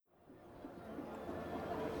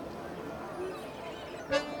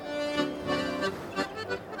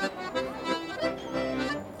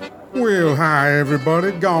Well, hi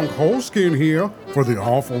everybody, Gonk Holskin here for the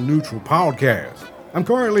Awful Neutral Podcast. I'm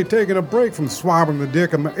currently taking a break from swabbing the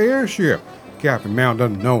deck of my airship. Captain Mount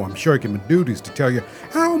doesn't know I'm shirking my duties to tell you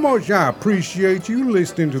how much I appreciate you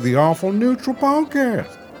listening to the Awful Neutral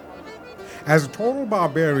Podcast. As a total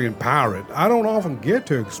barbarian pirate, I don't often get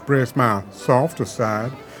to express my softer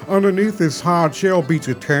side. Underneath this hard shell beats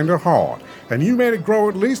a tender heart, and you made it grow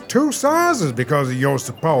at least 2 sizes because of your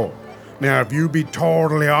support. Now, if you'd be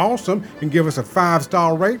totally awesome and give us a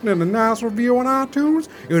 5-star rating and a nice review on iTunes,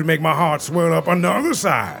 it would make my heart swell up another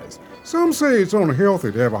size. Some say it's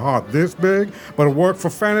unhealthy to have a heart this big, but it worked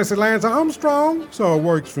for Fantasyland's Armstrong, so it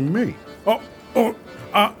works for me.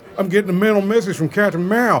 I'm getting a mental message from Captain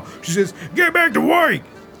Mal. She says, get back to work!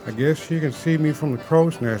 I guess she can see me from the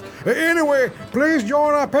crow's nest. Anyway, please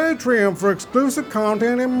join our Patreon for exclusive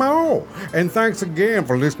content and more. And thanks again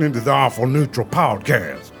for listening to the Awful Neutral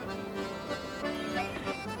Podcast.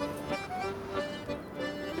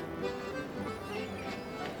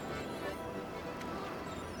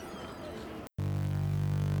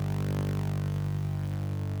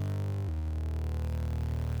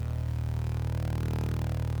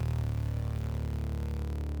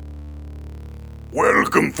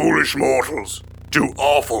 Welcome, foolish mortals, to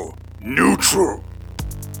Awful Neutral.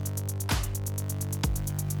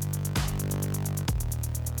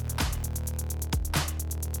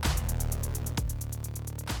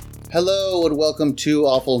 Hello and welcome to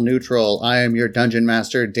Awful Neutral. I am your Dungeon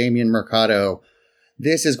Master, Damien Mercado.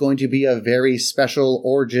 This is going to be a very special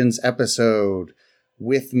Origins episode.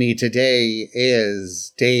 With me today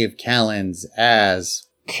is Dave Callens as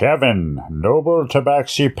Kevin, Noble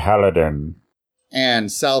Tabaxi Paladin.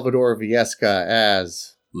 And Salvador Viesca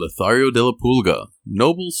as Lothario de la Pulga,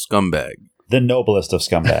 noble scumbag. The noblest of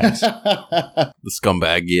scumbags. The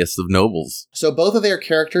scumbaggiest of nobles. So both of their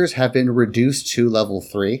characters have been reduced to level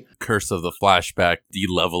 3. Curse of the flashback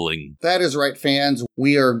de-leveling. That is right, fans.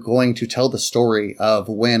 We are going to tell the story of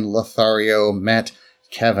when Lothario met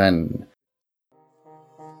Kevin.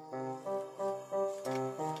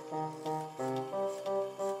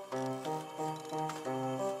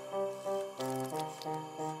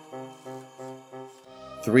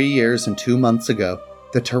 Three years and 2 months ago,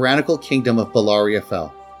 the tyrannical kingdom of Bellaria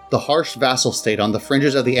fell. The harsh vassal state on the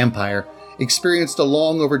fringes of the empire experienced a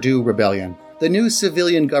long overdue rebellion. The new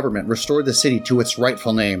civilian government restored the city to its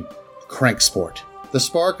rightful name, Cranksport. The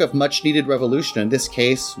spark of much-needed revolution in this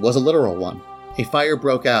case was a literal one. A fire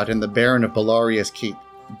broke out in the Baron of Bellaria's keep,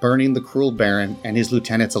 burning the cruel Baron and his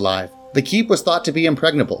lieutenants alive. The keep was thought to be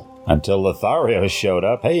impregnable. Until Lothario showed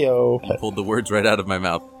up. Hey-yo. You pulled the words right out of my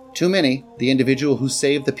mouth. To many, the individual who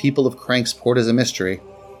saved the people of Cranksport is a mystery.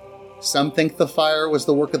 Some think the fire was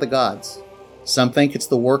the work of the gods. Some think it's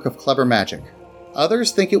the work of clever magic.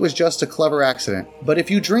 Others think it was just a clever accident. But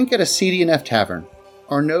if you drink at a seedy enough tavern,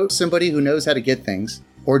 or know somebody who knows how to get things,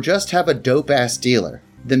 or just have a dope-ass dealer,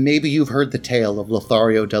 then maybe you've heard the tale of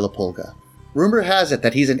Lothario de la Pulga. Rumor has it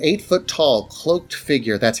that he's an 8-foot-tall, cloaked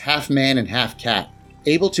figure that's half man and half cat,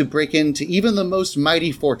 able to break into even the most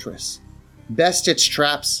mighty fortress, best its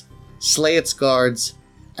traps, slay its guards,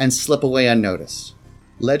 and slip away unnoticed.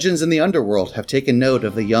 Legends in the underworld have taken note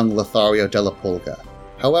of the young Lothario de la Pulga.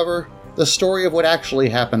 However, the story of what actually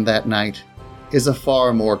happened that night is a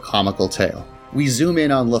far more comical tale. We zoom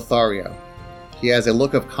in on Lothario. He has a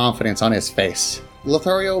look of confidence on his face.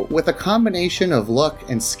 Lothario, with a combination of luck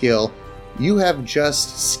and skill, you have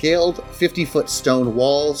just scaled 50-foot stone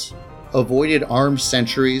walls, avoided armed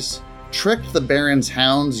sentries, tricked the Baron's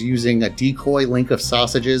hounds using a decoy link of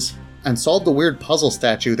sausages, and solved the weird puzzle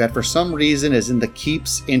statue that for some reason is in the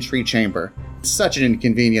keep's entry chamber. Such an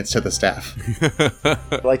inconvenience to the staff.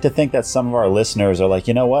 I'd like to think that some of our listeners are like,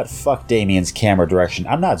 you know what? Fuck Damien's camera direction.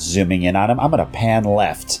 I'm not zooming in on him. I'm going to pan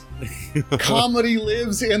left. Comedy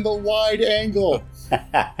lives in the wide angle.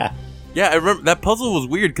 Yeah, I remember that puzzle was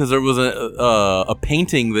weird because there was a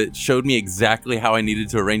painting that showed me exactly how I needed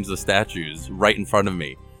to arrange the statues right in front of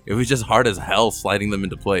me. It was just hard as hell sliding them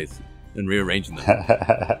into place and rearranging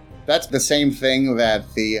them. That's the same thing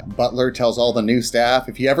that the butler tells all the new staff.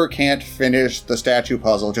 If you ever can't finish the statue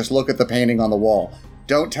puzzle, just look at the painting on the wall.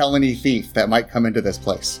 Don't tell any thief that might come into this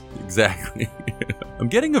place. Exactly. I'm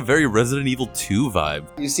getting a very Resident Evil 2 vibe.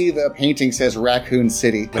 You see the painting says Raccoon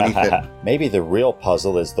City beneath it. Maybe the real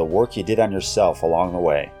puzzle is the work you did on yourself along the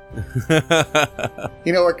way.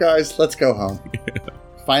 You know what, guys? Let's go home.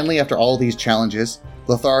 Finally, after all these challenges,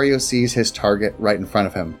 Lothario sees his target right in front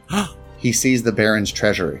of him. He sees the Baron's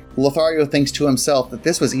treasury. Lothario thinks to himself that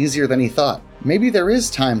this was easier than he thought. Maybe there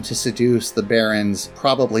is time to seduce the Baron's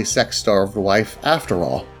probably sex-starved wife after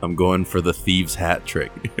all. I'm going for the thieves' hat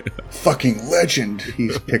trick. Fucking legend,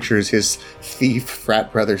 he pictures his thief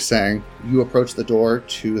frat brother saying. You approach the door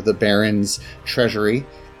to the Baron's treasury,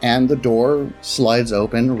 and the door slides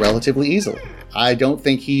open relatively easily. I don't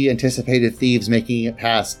think he anticipated thieves making it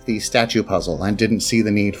past the statue puzzle and didn't see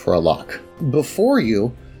the need for a lock. Before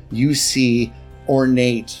you, you see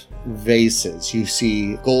ornate vases, you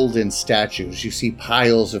see golden statues, you see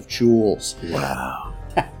piles of jewels. Wow.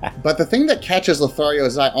 But the thing that catches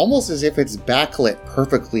Lothario's eye, almost as if it's backlit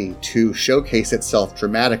perfectly to showcase itself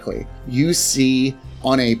dramatically, you see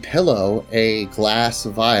on a pillow a glass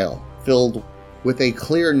vial filled with a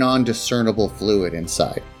clear, non-discernible fluid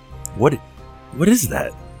inside. What is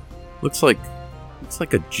that? Looks like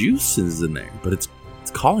a juice is in there, but it's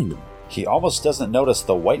calling them. He almost doesn't notice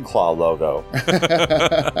the White Claw logo.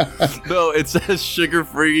 No, it says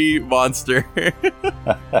sugar-free Monster.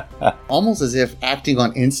 Almost as if acting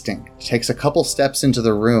on instinct, takes a couple steps into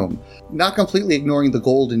the room, not completely ignoring the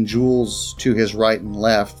gold and jewels to his right and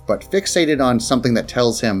left, but fixated on something that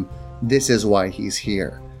tells him this is why he's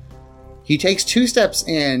here. He takes 2 steps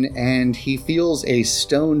in, and he feels a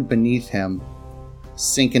stone beneath him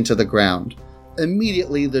sink into the ground.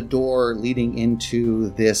 Immediately, the door leading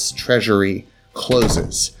into this treasury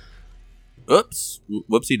closes. Oops.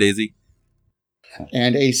 Whoopsie daisy.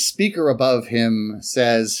 And a speaker above him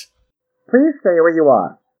says, Please stay where you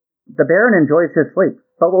are. The Baron enjoys his sleep,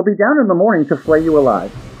 but will be down in the morning to flay you alive.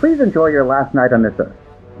 Please enjoy your last night on this earth.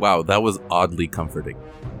 Wow, that was oddly comforting.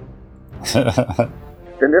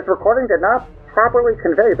 Then this recording did not properly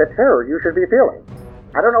convey the terror you should be feeling.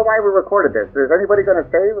 I don't know why we recorded this. Is anybody going to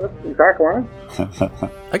say this exact line?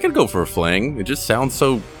 I could go for a fling. It just sounds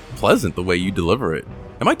so pleasant the way you deliver it.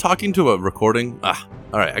 Am I talking to a recording?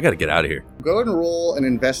 Alright, I gotta get out of here. Go ahead and roll an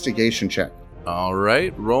investigation check.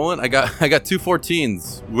 Alright, rolling. I got 2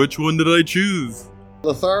 14s. Which one did I choose?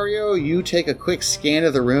 Lothario, you take a quick scan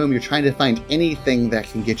of the room. You're trying to find anything that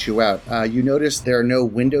can get you out. You notice there are no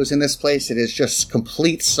windows in this place. It is just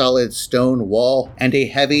complete solid stone wall and a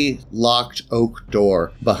heavy locked oak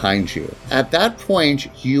door behind you. At that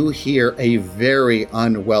point, you hear a very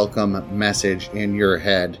unwelcome message in your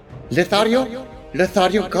head.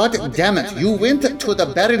 Lothario, God damn it, you went to the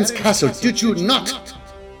Baron's castle, did you not?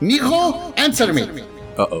 Mijo, answer me.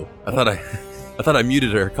 Uh-oh. I thought I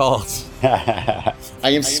muted her calls. I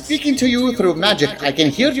am speaking to you through magic. I can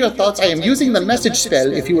hear your thoughts. I am using the message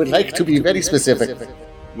spell if you would like to be very specific.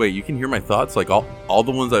 Wait, you can hear my thoughts? Like all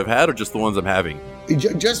the ones I've had or just the ones I'm having?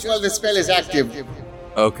 Just while the spell is active.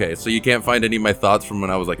 Okay, so you can't find any of my thoughts from when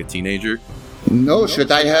I was like a teenager? No,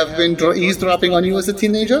 should I have been eavesdropping on you as a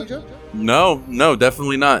teenager? No,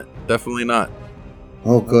 definitely not. Definitely not.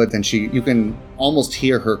 Oh, good. Then you can almost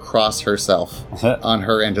hear her cross herself on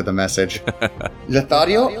her end of the message.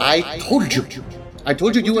 Lothario, I told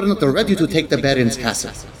you were not ready to take the Baron's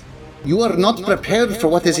castle. You are not prepared for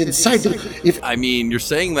what is inside. I mean, you're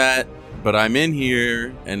saying that, but I'm in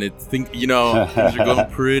here, and things are going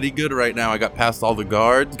pretty good right now. I got past all the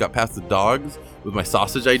guards, got past the dogs with my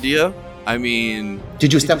sausage idea. I mean...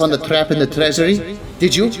 Did you step on the trap in the treasury?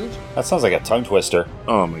 Did you? That sounds like a tongue twister.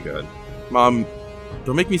 Oh my god. Mom,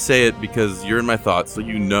 don't make me say it because you're in my thoughts, so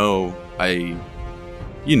you know.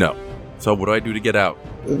 So what do I do to get out?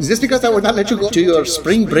 Is this because I would not let you go to your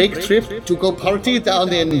spring break trip to go party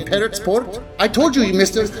down in Parrots Port? I told you,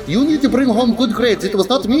 mister, you need to bring home good grades. It was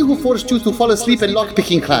not me who forced you to fall asleep in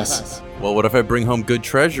lockpicking class. Well, what if I bring home good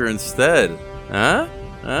treasure instead? Huh?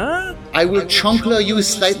 I will chonkla you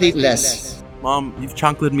slightly less. Mom, you've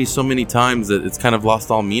chonklered me so many times that it's kind of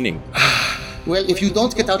lost all meaning. Well, if you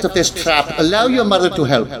don't get out of this trap, allow your mother to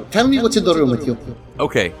help. Tell me what's in the room with you.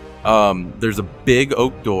 Okay, there's a big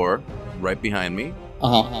oak door right behind me.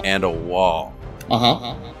 And a wall.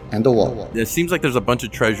 And a wall. It seems like there's a bunch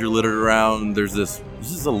of treasure littered around. There's this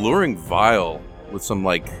alluring vial with some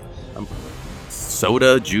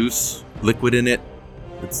soda, juice, liquid in it.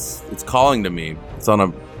 It's calling to me. It's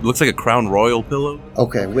looks like a Crown Royal pillow.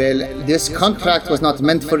 Okay, well, this contract was not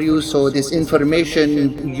meant for you, so this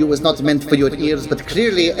information was not meant for your ears, but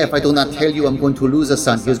clearly, if I do not tell you, I'm going to lose a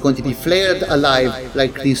son. He's going to be flared alive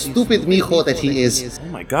like the stupid mijo that he is. Oh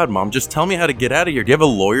my god, Mom, just tell me how to get out of here. Do you have a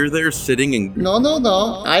lawyer there sitting and...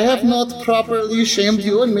 No. I have not properly shamed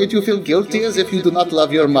you and made you feel guilty as if you do not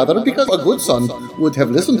love your mother, because a good son would have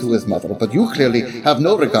listened to his mother, but you clearly have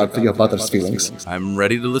no regard for your mother's feelings. I'm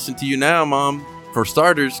ready to listen to you now, Mom. For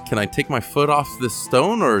starters, can I take my foot off this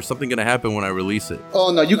stone, or is something going to happen when I release it?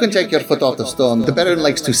 Oh no, you can take your foot off the stone. The Baron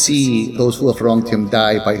likes to see those who have wronged him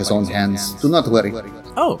die by his own hands. Do not worry.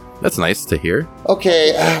 Oh, that's nice to hear.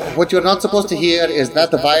 Okay, what you're not supposed to hear is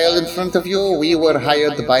that the vial in front of you, we were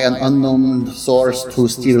hired by an unknown source to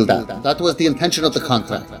steal that. That was the intention of the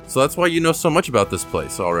contract. So that's why you know so much about this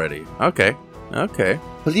place already. Okay.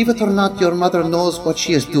 Believe it or not, your mother knows what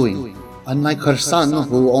she is doing. Unlike her son,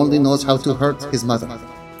 who only knows how to hurt his mother.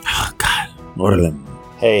 Oh, God. Orlin.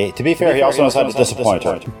 Hey, to be fair, he also knows how to disappoint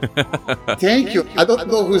her. Thank you. I don't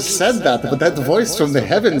know who said that, but that voice from the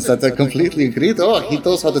heavens that I completely agreed. Oh, he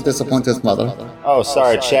knows how to disappoint his mother. Oh,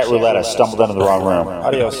 sorry, chat roulette. I stumbled into the wrong room.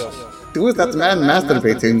 Adios. Who is that man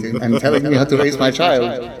masturbating and telling me how to raise my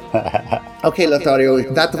child? Okay, Lothario,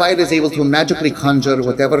 that vial is able to magically conjure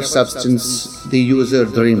whatever substance the user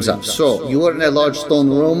dreams of. So, you are in a large stone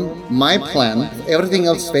room. My plan, if everything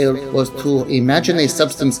else failed, was to imagine a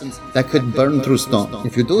substance that could burn through stone.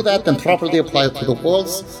 If you do that and properly apply it to the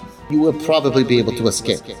walls, you will probably be able to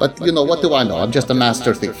escape. But, what do I know? I'm just a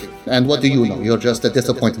master thief. And what do you know? You're just a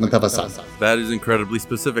disappointment of a son. That is incredibly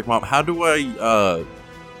specific, Mom. How do I,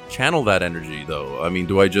 channel that energy, though? I mean,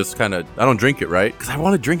 do I just kind of... I don't drink it, right? Because I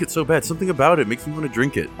want to drink it so bad. Something about it makes me want to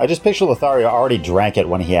drink it. I just picture Lothario already drank it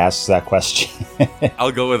when he asks that question.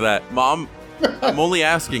 I'll go with that. Mom, I'm only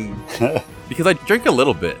asking because I drink a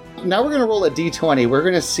little bit. Now we're going to roll a d20. We're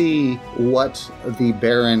going to see what the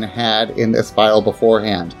Baron had in this vial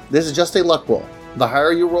beforehand. This is just a luck roll. The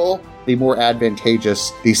higher you roll, the more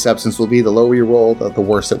advantageous the substance will be. The lower you roll, the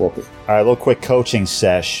worse it will be. All right, a little quick coaching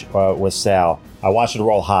sesh with Sal. I want you to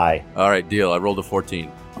roll high. All right, deal. I rolled a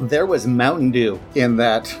 14. There was Mountain Dew in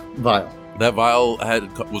that vial. That vial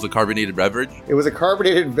was a carbonated beverage? It was a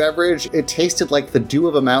carbonated beverage. It tasted like the dew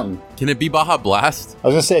of a mountain. Can it be Baja Blast? I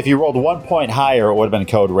was going to say, if you rolled 1 point higher, it would have been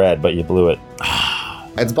Code Red, but you blew it.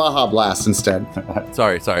 It's Baja Blast instead.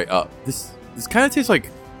 Sorry. This kind of tastes like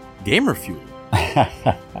gamer fuel.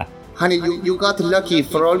 Honey, you got lucky.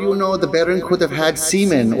 For all you know, the Baron could have had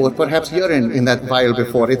semen or perhaps urine in that vial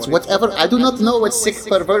before. It's whatever. I do not know what sick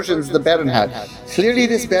perversions the Baron had. Clearly,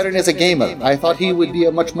 this Baron is a gamer. I thought he would be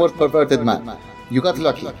a much more perverted man. You got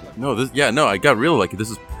lucky. No, I got really lucky. This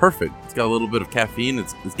is perfect. It's got a little bit of caffeine.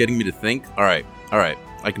 It's getting me to think. All right.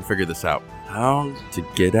 I can figure this out. How to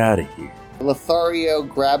get out of here. Lothario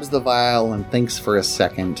grabs the vial and thinks for a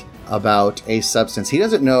second about a substance. He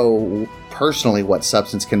doesn't know personally what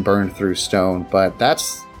substance can burn through stone, but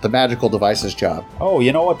that's the magical device's job. Oh,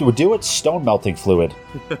 you know what would do it? Stone melting fluid.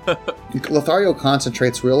 Lothario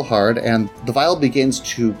concentrates real hard, and the vial begins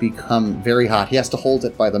to become very hot. He has to hold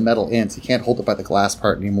it by the metal ends. He can't hold it by the glass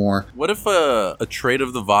part anymore. What if a trait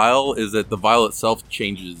of the vial is that the vial itself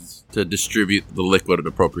changes to distribute the liquid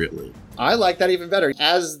appropriately? I like that even better.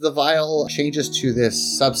 As the vial changes to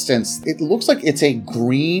this substance, it looks like it's a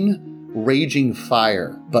green raging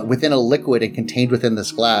fire, but within a liquid and contained within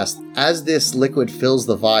this glass. As this liquid fills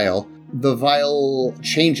the vial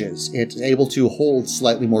changes. It's able to hold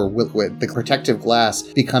slightly more liquid. The protective glass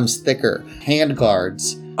becomes thicker. Hand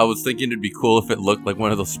guards. I was thinking it'd be cool if it looked like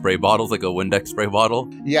one of those spray bottles, like a Windex spray bottle.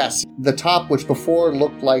 Yes, the top, which before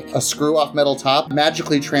looked like a screw-off metal top,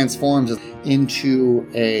 magically transforms into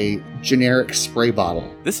a generic spray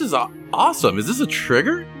bottle. This is awesome. Is this a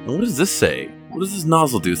trigger? And what does this say? What does this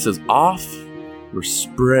nozzle do? It says off or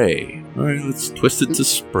spray. All right, let's twist it to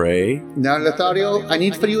spray. Now, Lothario, I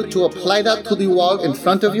need for you to apply that to the wall in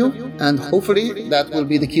front of you, and hopefully that will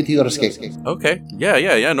be the key to your escape. Okay.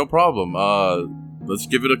 Yeah, no problem. Let's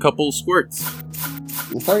give it a couple squirts.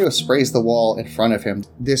 Lothario sprays the wall in front of him.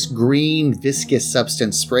 This green, viscous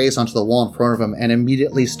substance sprays onto the wall in front of him and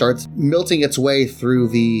immediately starts melting its way through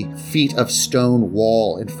the feet of stone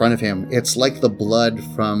wall in front of him. It's like the blood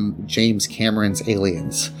from James Cameron's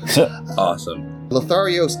Aliens. Awesome.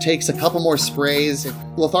 Lothario takes a couple more sprays.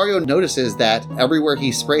 Lothario notices that everywhere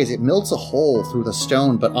he sprays, it melts a hole through the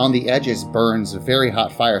stone, but on the edges burns very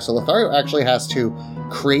hot fire. So Lothario actually has to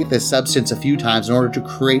create this substance a few times in order to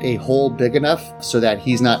create a hole big enough so that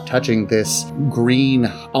he's not touching this green,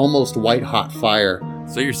 almost white hot fire.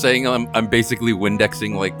 So you're saying I'm basically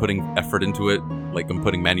Windexing, like putting effort into it, like I'm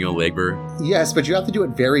putting manual labor? Yes, but you have to do it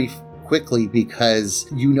very quickly because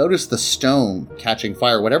you notice the stone catching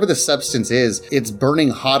fire. Whatever the substance is, it's burning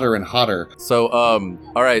hotter and hotter. So, all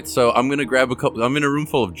right, so I'm gonna grab a couple. I'm in a room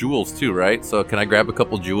full of jewels too, right? So can I grab a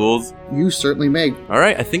couple jewels? You certainly may. All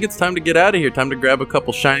right, I think it's time to get out of here. Time to grab a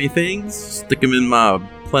couple shiny things, stick them in my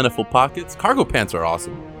plentiful pockets. Cargo pants are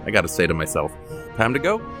awesome, I gotta say to myself. Time to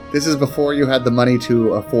go? This is before you had the money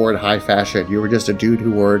to afford high fashion. You were just a dude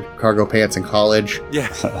who wore cargo pants in college. Yeah.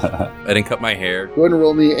 I didn't cut my hair. Go ahead and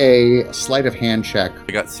roll me a sleight of hand check.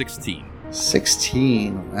 I got 16.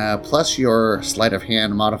 16, plus your sleight of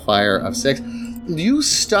hand modifier of 6. You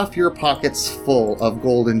stuff your pockets full of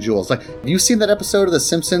gold and jewels. Like, have you seen that episode of The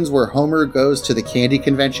Simpsons where Homer goes to the candy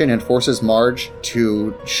convention and forces Marge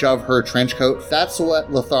to shove her trench coat? That's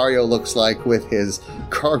what Lothario looks like with his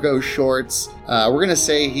cargo shorts. We're going to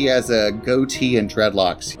say he has a goatee and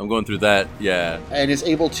dreadlocks. I'm going through that, yeah. And is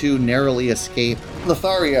able to narrowly escape.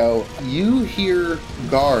 Lothario, you hear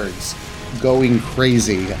guards going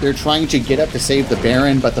crazy. They're trying to get up to save the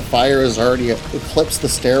Baron, but the fire has already eclipsed the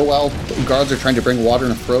stairwell. The guards are trying to bring water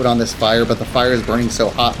and throw it on this fire, but the fire is burning so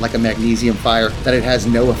hot, like a magnesium fire, that it has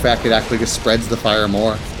no effect. It actually just spreads the fire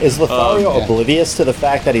more. Is Lothario oblivious to the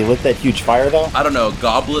fact that he lit that huge fire, though? I don't know, a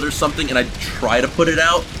goblet or something, and I try to put it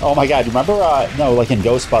out. Oh my god, remember, like in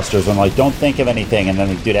Ghostbusters, when like, don't think of anything, and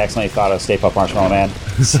then the dude accidentally thought of Stay Puft Marshmallow Man?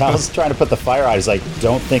 Sal's trying to put the fire out, he's like,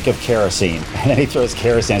 don't think of kerosene. And then he throws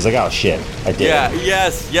kerosene, he's like, oh shit, I did Yeah, it.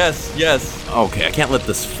 yes. Okay, I can't let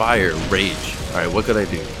this fire rage. Alright, what could I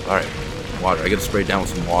do? Alright, water. I gotta spray down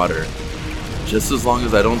with some water. Just as long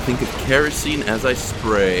as I don't think of kerosene as I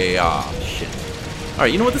spray. Ah, shit.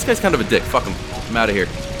 Alright, you know what? This guy's kind of a dick. Fuck him. I'm out of here.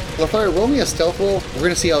 Lothario, roll me a stealth roll. We're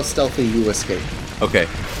going to see how stealthy you escape. Okay.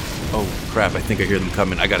 Oh, crap. I think I hear them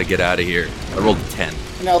coming. I gotta get out of here. I rolled a 10.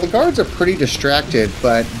 Now, the guards are pretty distracted,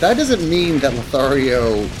 but that doesn't mean that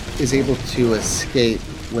Lothario is able to escape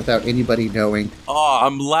without anybody knowing. Oh,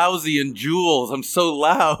 I'm lousy in jewels. I'm so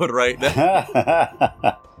loud right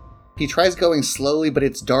now. He tries going slowly, but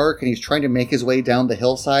it's dark, and he's trying to make his way down the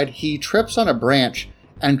hillside. He trips on a branch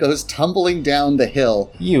and goes tumbling down the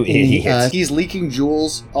hill. You idiot. He's leaking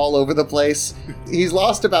jewels all over the place. He's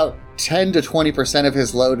lost about 10 to 20% of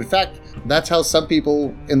his load. In fact, that's how some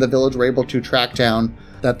people in the village were able to track down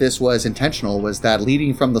that this was intentional, was that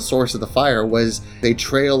leading from the source of the fire was a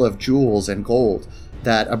trail of jewels and gold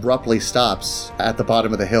that abruptly stops at the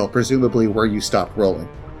bottom of the hill, presumably where you stopped rolling.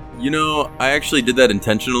 You know, I actually did that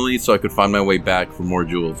intentionally so I could find my way back for more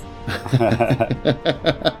jewels. It's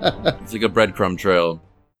like a breadcrumb trail.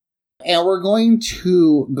 And we're going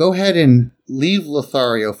to go ahead and leave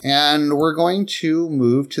Lothario, and we're going to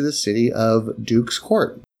move to the city of Duke's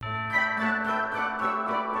Court.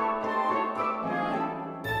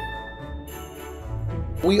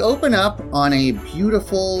 We open up on a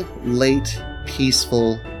beautiful, late,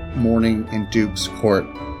 peaceful morning in Duke's Court.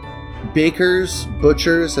 Bakers,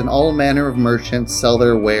 butchers, and all manner of merchants sell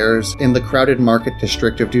their wares in the crowded market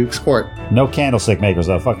district of Duke's Court. No candlestick makers,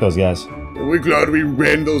 though. Fuck those guys. We're glad we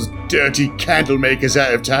ran those dirty candle makers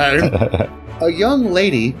out of town. A young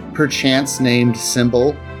lady, perchance named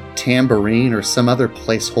Cymbal, Tambourine, or some other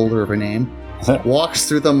placeholder of a name, walks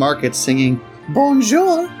through the market singing,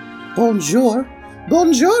 Bonjour, bonjour,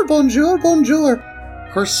 bonjour, bonjour, bonjour.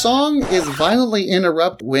 Her song is violently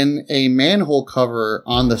interrupted when a manhole cover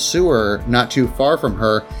on the sewer not too far from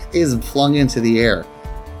her is flung into the air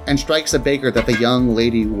and strikes a baker that the young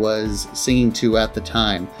lady was singing to at the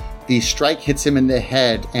time. The strike hits him in the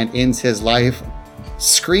head and ends his life.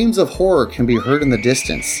 Screams of horror can be heard in the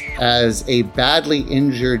distance as a badly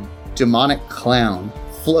injured demonic clown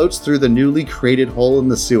floats through the newly created hole in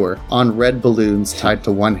the sewer on red balloons tied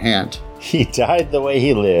to one hand. He died the way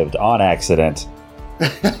he lived, on accident.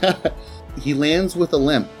 He lands with a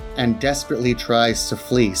limp and desperately tries to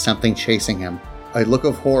flee, something chasing him. A look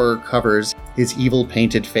of horror covers his evil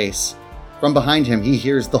painted face. From behind him, he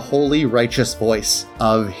hears the holy, righteous voice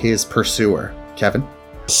of his pursuer. Kevin?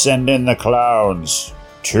 Send in the clowns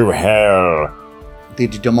to hell. The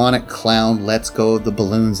demonic clown lets go of the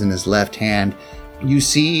balloons in his left hand. You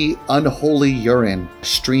see unholy urine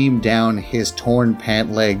stream down his torn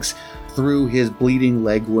pant legs through his bleeding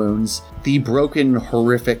leg wounds. The broken,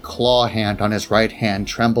 horrific claw hand on his right hand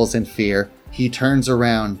trembles in fear. He turns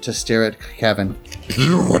around to stare at Kevin.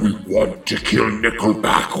 You wouldn't want to kill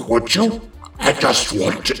Nickelback, would you? I just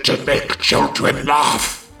wanted to make children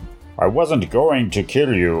laugh. I wasn't going to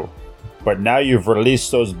kill you, but now you've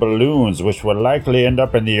released those balloons which will likely end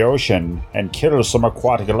up in the ocean and kill some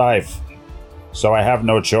aquatic life. So I have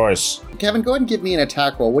no choice. Kevin, go ahead and give me an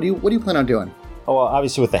attack roll. What do you plan on doing? Oh, well,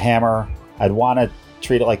 obviously with the hammer, I'd want to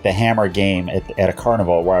treat it like the hammer game at a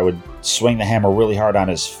carnival where I would swing the hammer really hard on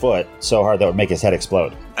his foot, so hard that would make his head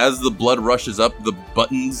explode. As the blood rushes up, the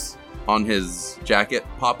buttons on his jacket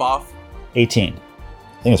pop off. 18.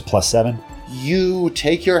 I think it's +7. You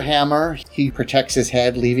take your hammer. He protects his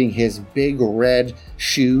head, leaving his big red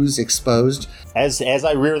shoes exposed. As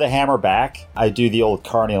I rear the hammer back, I do the old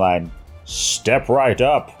Carney line, step right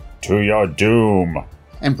up, To your doom.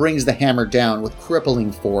 And brings the hammer down with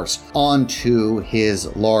crippling force onto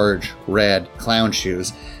his large red clown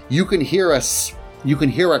shoes. You can hear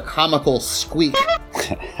a comical squeak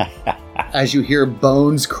as you hear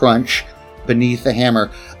bones crunch beneath the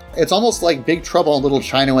hammer. It's almost like Big Trouble in Little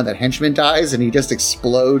China when that henchman dies and he just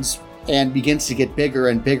explodes and begins to get bigger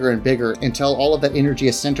and bigger and bigger until all of that energy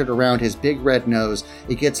is centered around his big red nose.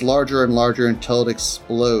 It gets larger and larger until it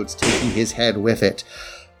explodes, taking his head with it.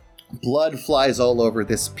 Blood flies all over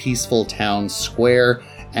this peaceful town square,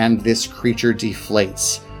 and this creature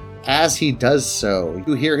deflates. As he does so,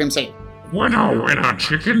 you hear him say, Winner,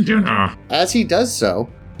 chicken dinner. As he does so,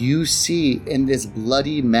 you see in this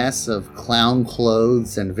bloody mess of clown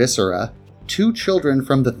clothes and viscera, 2 children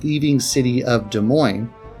from the thieving city of Des Moines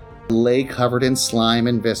lay covered in slime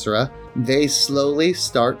and viscera. They slowly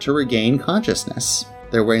start to regain consciousness.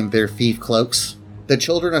 They're wearing their thief cloaks. The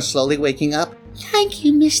children are slowly waking up. Thank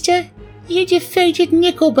you, mister. You defeated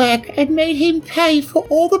Nickelback and made him pay for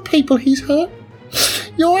all the people he's hurt.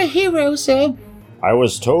 You're a hero, sir. I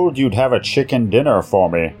was told you'd have a chicken dinner for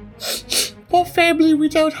me. Poor family, we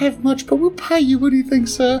don't have much, but we'll pay you anything,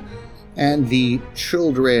 sir. And the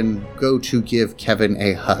children go to give Kevin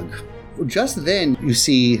a hug. Just then, you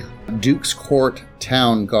see Duke's Court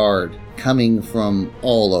Town Guard coming from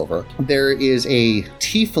all over. There is a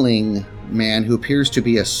tiefling man who appears to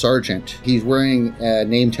be a sergeant. He's wearing a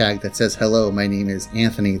name tag that says, "Hello, my name is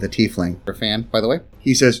Anthony the Tiefling." You're a fan, by the way?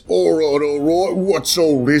 He says, all right, what's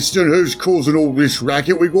all this and who's causing all this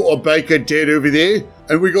racket? We got a baker dead over there,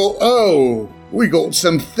 and we got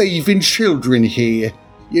some thieving children here.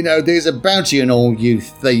 You know, there's a bounty on all you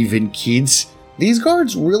thieving kids. These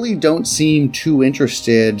guards really don't seem too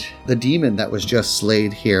interested the demon that was just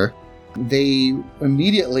slayed here. They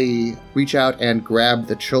immediately reach out and grab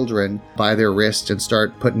the children by their wrist and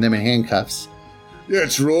start putting them in handcuffs.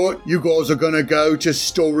 That's right, you guys are gonna go to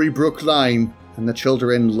Storybrooke Lane. And the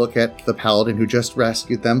children look at the paladin who just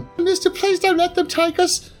rescued them. Mister, please don't let them take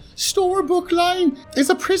us. Storybrooke Lane is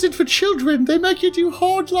a prison for children. They make you do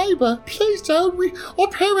hard labor. Please don't. Our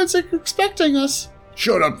parents are expecting us.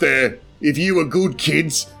 Shut up there. If you were good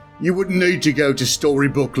kids, you wouldn't need to go to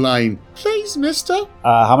Storybrooke Lane. Please, mister.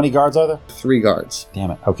 How many guards are there? 3 guards.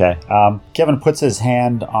 Damn it. Okay. Kevin puts his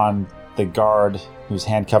hand on the guard who's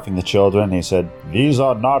handcuffing the children. He said, "These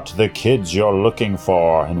are not the kids you're looking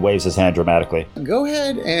for," and waves his hand dramatically. Go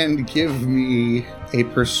ahead and give me a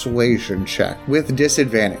persuasion check with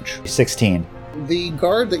disadvantage. 16. The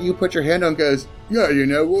guard that you put your hand on goes, "Yeah, you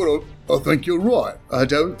know what? I think you're right. I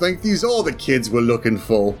don't think these are the kids we're looking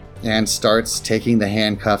for." And starts taking the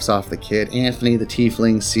handcuffs off the kid. Anthony the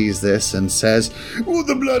Tiefling sees this and says, "What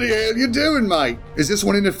the bloody hell you doing, mate? Is this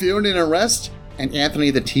one interfering in arrest?" And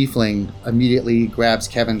Anthony the Tiefling immediately grabs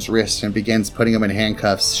Kevin's wrist and begins putting him in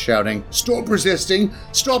handcuffs, shouting, "Stop resisting!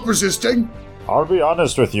 Stop resisting!" I'll be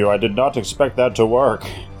honest with you, I did not expect that to work.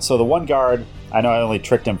 So the one guard, I know I only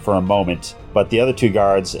tricked him for a moment, but the other 2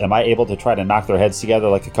 guards, am I able to try to knock their heads together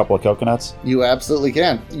like a couple of coconuts? You absolutely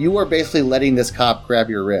can. You are basically letting this cop grab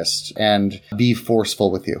your wrist and be forceful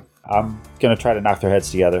with you. I'm going to try to knock their heads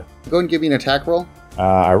together. Go and give me an attack roll.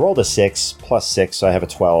 I rolled a 6 plus 6, so I have a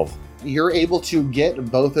 12. You're able to get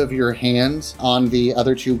both of your hands on the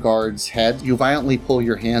other 2 guards' heads. You violently pull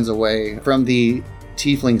your hands away from the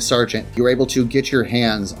Tiefling sergeant. You're able to get your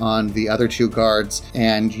hands on the other 2 guards,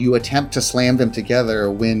 and you attempt to slam them together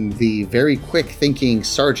when the very quick-thinking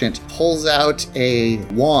sergeant pulls out a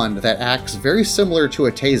wand that acts very similar to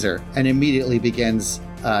a taser and immediately begins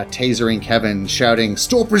tasering Kevin, shouting,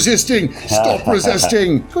 "Stop resisting! Stop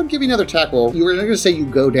resisting!" Go ahead and give me another attack roll. You were going to say you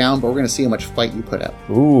go down, but we're going to see how much fight you put up.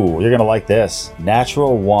 Ooh, you're going to like this.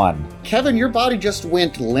 Natural 1. Kevin, your body just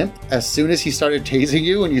went limp as soon as he started tasing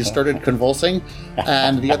you and you started convulsing,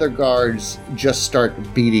 and the other guards just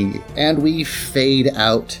start beating you. And we fade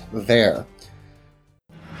out there.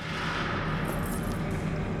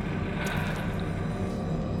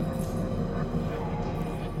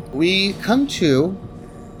 We come to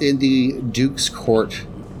in the Duke's Court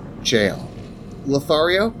jail.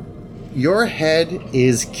 Lothario, your head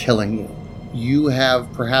is killing you. You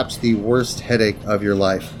have perhaps the worst headache of your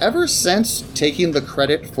life. Ever since taking the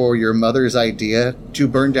credit for your mother's idea to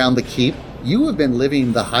burn down the keep, you have been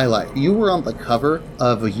living the high life. You were on the cover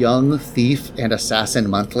of Young Thief and Assassin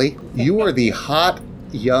Monthly. You are the hot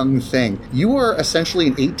young thing. You are essentially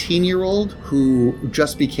an 18-year-old who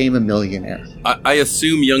just became a millionaire. I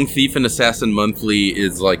assume Young Thief and Assassin Monthly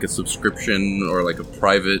is like a subscription or like a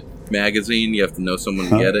private magazine. You have to know someone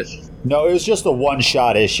to get it. No, it was just a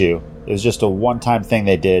one-shot issue. It was just a one-time thing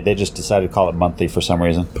they did. They just decided to call it monthly for some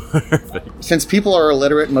reason. Perfect. Since people are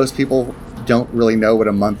illiterate, most people don't really know what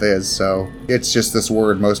a month is, so it's just this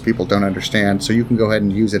word most people don't understand, so you can go ahead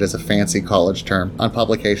and use it as a fancy college term on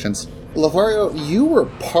publications. Lothario, you were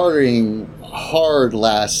partying hard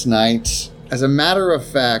last night. As a matter of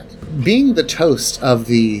fact, being the toast of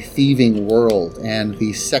the thieving world and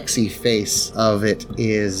the sexy face of it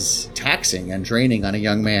is taxing and draining on a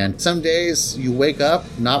young man. Some days you wake up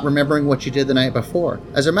not remembering what you did the night before.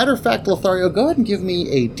 As a matter of fact, Lothario, go ahead and give me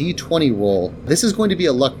a d20 roll. This is going to be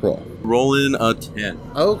a luck roll. Roll in a 10.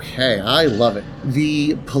 Okay, I love it.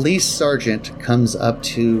 The police sergeant comes up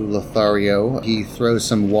to Lothario. He throws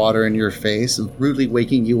some water in your face, rudely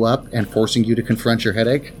waking you up and forcing you to confront your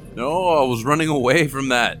headache. No, I was running away from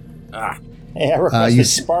that. Hey, I requested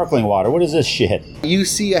sparkling water. What is this shit? You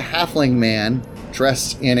see a halfling man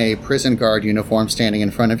dressed in a prison guard uniform standing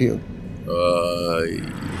in front of you.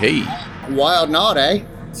 Hey. Wild night, eh?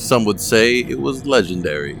 Some would say it was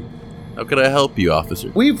legendary. How could I help you,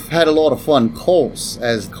 officer? We've had a lot of fun calls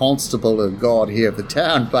as constable of guard here of the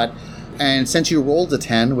town, and since you rolled a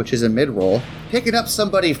 10, which is a mid-roll, picking up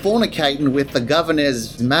somebody fornicating with the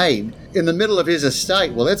governor's maid in the middle of his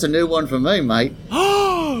estate, well, that's a new one for me, mate.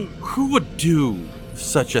 Who would do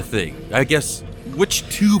such a thing? I guess, which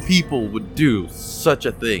two people would do such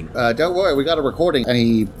a thing? Don't worry, we got a recording. And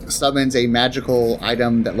he summons a magical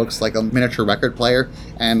item that looks like a miniature record player,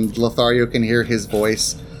 and Lothario can hear his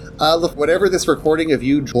voice. Whatever this recording of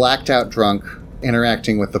you blacked out drunk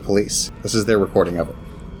interacting with the police. This is their recording of it.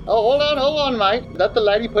 Oh, hold on, mate. Let the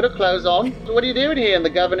lady put her clothes on. What are you doing here in the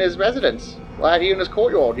governor's residence? Right here in his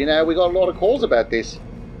courtyard. You know, we got a lot of calls about this.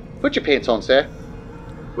 Put your pants on, sir.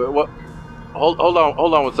 What? Hold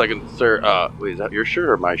on 1 second, sir. Wait, is that your shirt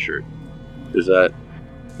or my shirt? Is that...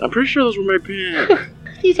 I'm pretty sure those were my pants.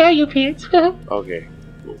 These are your pants. Okay.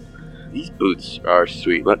 Cool. These boots are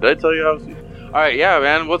sweet. Did I tell you how sweet? Alright, yeah,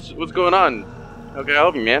 man. What's going on? How can I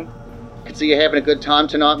help you, man? I can see you're having a good time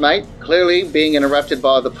tonight, mate. Clearly, being interrupted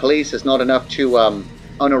by the police is not enough to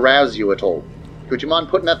unarouse you at all. Would you mind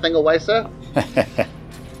putting that thing away, sir?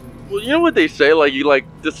 Well, you know what they say, you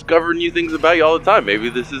discover new things about you all the time. Maybe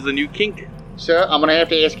this is a new kink. Sir, I'm gonna have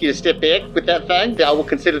to ask you to step back with that thing. I will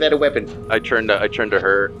consider that a weapon. I turned to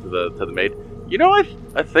her, to the maid. You know,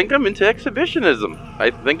 I think I'm into exhibitionism.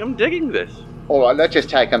 I think I'm digging this. All right, let's just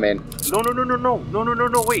take him in. No,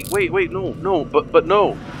 wait, no, but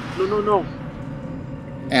no. No.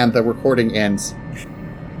 And the recording ends.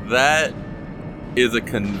 That is a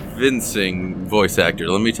convincing voice actor,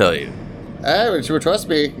 let me tell you. Oh, trust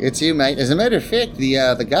me, it's you, mate. As a matter of fact,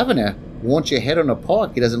 the governor wants your head on a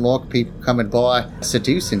pike. He doesn't like people coming by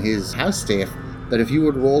seducing his house staff. But if you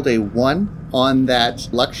had rolled a 1 on that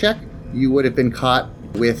luck check, you would have been caught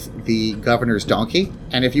with the governor's donkey.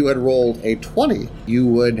 And if you had rolled a 20, you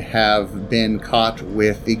would have been caught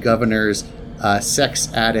with the governor's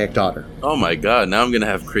sex addict daughter. Oh my god, now I'm going to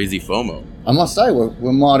have crazy FOMO. I must say,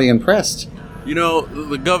 we're mighty impressed. You know,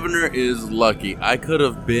 the governor is lucky. I could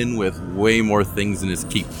have been with way more things in his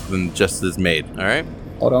keep than just his maid, alright?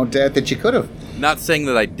 I don't doubt that you could have. Not saying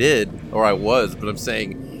that I did, or I was, but I'm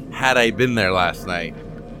saying, had I been there last night,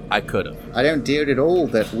 I could have. I don't doubt at all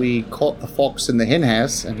that we caught the fox in the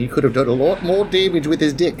henhouse, and he could have done a lot more damage with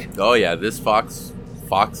his dick. Oh yeah, this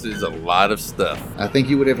foxes a lot of stuff. I think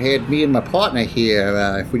you would have had me and my partner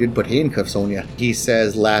here if we didn't put handcuffs on you, he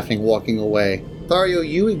says, laughing, walking away. Lothario,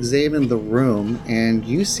 you examine the room, and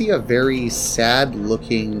you see a very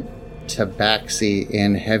sad-looking tabaxi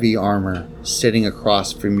in heavy armor sitting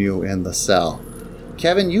across from you in the cell.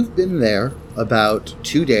 Kevin, you've been there about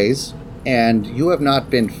 2 days, and you have not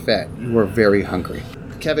been fed. You are very hungry.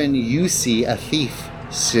 Kevin, you see a thief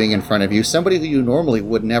sitting in front of you, somebody who you normally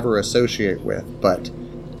would never associate with, but...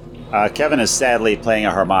 Kevin is sadly playing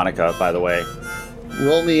a harmonica, by the way.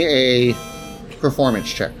 Roll me a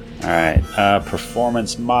performance check. All right,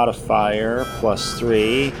 performance modifier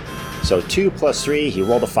 +3. So 2 + 3, he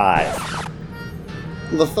rolled a 5.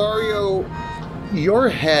 Lothario, your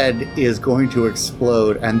head is going to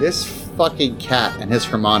explode, and this fucking cat and his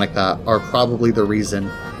harmonica are probably the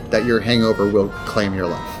reason that your hangover will claim your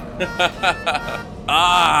life.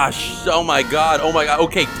 Oh my god.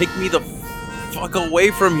 Okay, take me the fuck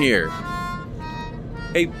away from here.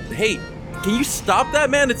 Hey, can you stop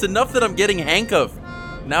that, man? It's enough that I'm getting handcuffed.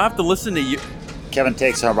 Now I have to listen to you. Kevin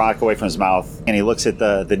takes a rock away from his mouth, and he looks at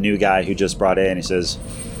the new guy who just brought in. He says,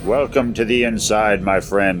 "Welcome to the inside, my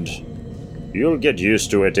friend. You'll get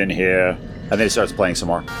used to it in here." And then he starts playing some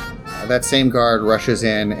more. That same guard rushes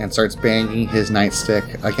in and starts banging his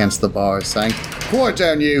nightstick against the bars, saying, "Quiet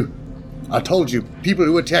down, you! I told you, people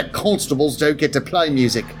who attack constables don't get to play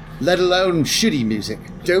music, let alone shitty music.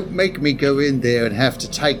 Don't make me go in there and have to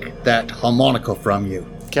take that harmonica from you."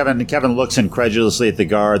 Kevin looks incredulously at the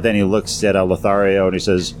guard, then he looks at Lothario and he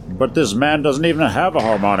says, "But this man doesn't even have a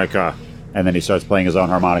harmonica." And then he starts playing his own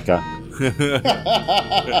harmonica.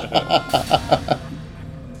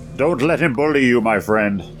 Don't let him bully you, my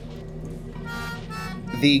friend.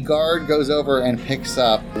 The guard goes over and picks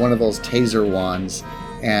up one of those taser wands,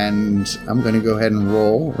 and I'm going to go ahead and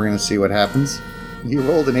roll. We're going to see what happens. He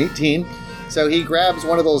rolled an 18. So he grabs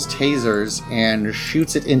one of those tasers and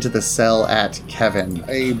shoots it into the cell at Kevin.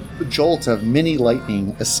 A jolt of mini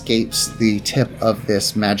lightning escapes the tip of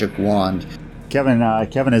this magic wand. Kevin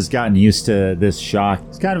has gotten used to this shock.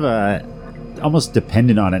 He's kind of almost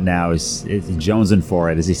dependent on it now. He's jonesing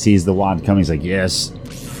for it. As he sees the wand coming, he's like, "Yes,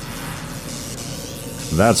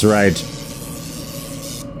 that's right.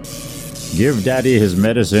 Give Daddy his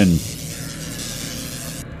medicine."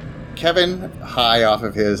 Kevin, high off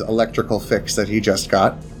of his electrical fix that he just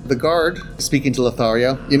got. The guard, speaking to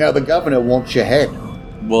Lothario, "The governor wants your head."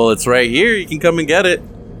 Well, it's right here. You can come and get it.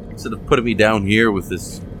 Instead of putting me down here with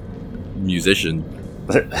this musician.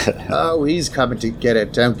 Oh, he's coming to get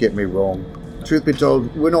it. Don't get me wrong. Truth be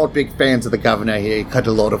told, we're not big fans of the governor here. He cut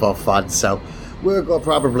a lot of our funds, so we're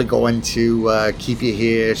probably going to keep you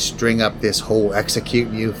here, string up this whole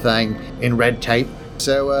execute you thing in red tape.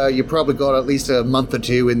 So you probably got at least a month or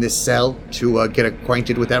two in this cell to get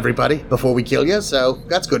acquainted with everybody before we kill you, so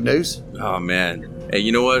that's good news. Oh, man. Hey,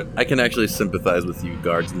 you know what? I can actually sympathize with you,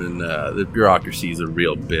 guardsmen. The bureaucracy is a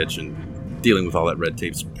real bitch, and dealing with all that red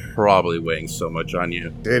tape's probably weighing so much on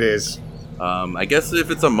you. It is. I guess if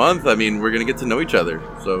it's a month, we're going to get to know each other.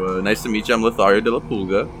 So nice to meet you. I'm Lothario de la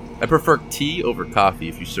Pulga. I prefer tea over coffee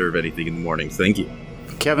if you serve anything in the mornings. Thank you.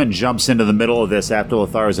 Kevin jumps into the middle of this after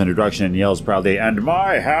Lothario's introduction and yells proudly, "And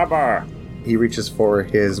my hammer!" He reaches for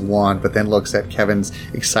his wand, but then looks at Kevin's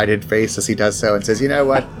excited face as he does so and says, "You know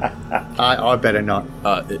what? I better not."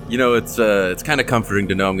 It's kind of comforting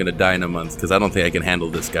to know I'm going to die in a month, because I don't think I can handle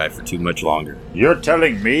this guy for too much longer. You're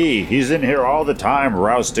telling me? He's in here all the time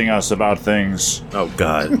rousting us about things. Oh,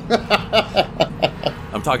 God.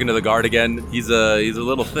 I'm talking to the guard again. He's a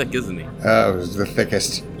little thick, isn't he? Oh, the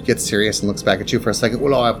thickest. He gets serious and looks back at you for a second.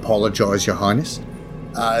 "Well, I apologize, Your Highness.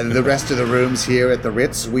 The rest of the rooms here at the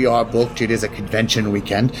Ritz, we are booked. It is a convention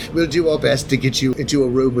weekend. We'll do our best to get you into a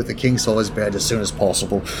room with a king-size bed as soon as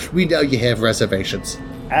possible. We know you have reservations."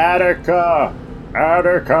 Attica!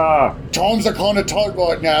 Times are kind of tight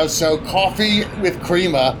right now, so coffee with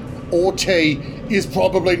creamer or tea is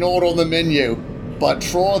probably not on the menu. But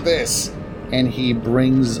try this. And he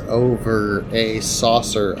brings over a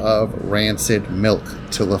saucer of rancid milk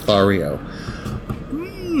to Lothario.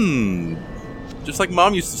 Just like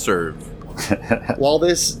Mom used to serve. While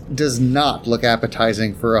this does not look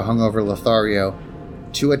appetizing for a hungover Lothario,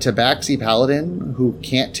 to a Tabaxi paladin who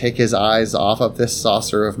can't take his eyes off of this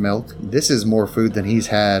saucer of milk, this is more food than he's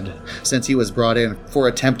had since he was brought in for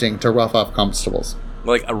attempting to rough off constables.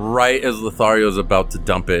 Like, right as Lothario's about to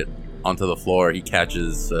dump it onto the floor, he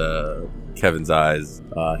catches Kevin's eyes.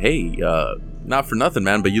 "Hey, not for nothing,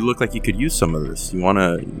 man, but you look like you could use some of this. You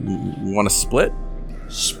wanna split?"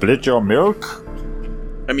 Split your milk?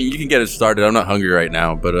 I mean, you can get it started. I'm not hungry right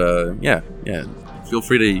now, but yeah. Feel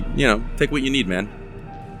free to, take what you need, man.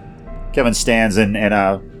 Kevin stands and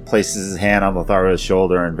places his hand on Lothario's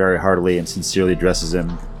shoulder and very heartily and sincerely addresses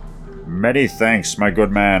him. "Many thanks, my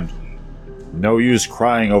good man. No use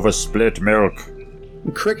crying over split milk."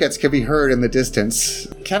 Crickets can be heard in the distance.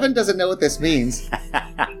 Kevin doesn't know what this means.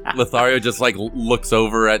 Lothario just looks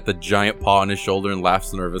over at the giant paw on his shoulder and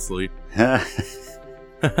laughs nervously.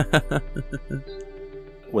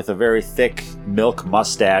 With a very thick milk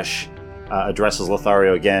mustache, addresses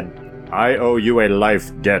Lothario again. "I owe you a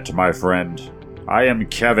life debt, my friend. I am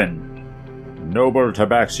Kevin, noble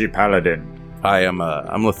Tabaxi paladin." "Hi, I'm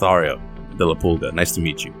Lothario de la Pulga. Nice to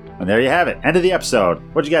meet you." And there you have it. End of the episode.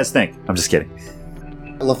 What'd you guys think? I'm just kidding.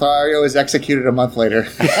 Lothario is executed a month later.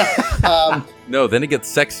 No, then it gets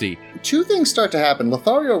sexy. Two things start to happen.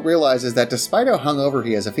 Lothario realizes that despite how hungover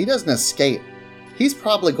he is, if he doesn't escape, he's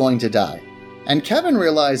probably going to die. And Kevin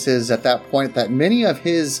realizes at that point that many of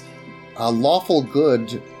his lawful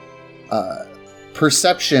good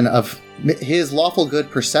perception of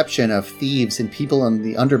thieves and people in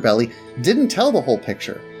the underbelly didn't tell the whole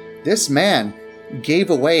picture. This man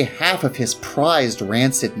gave away half of his prized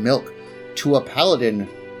rancid milk to a paladin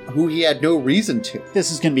who he had no reason to.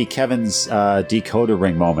 This is going to be Kevin's decoder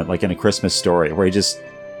ring moment, like in A Christmas Story, where he just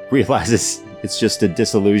realizes it's just a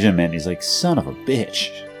disillusionment. He's like, son of a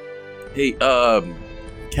bitch. Hey,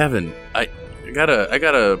 Kevin, I got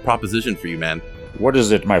a proposition for you, man. What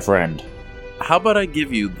is it, my friend? How about I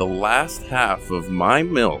give you the last half of my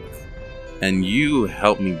milk and you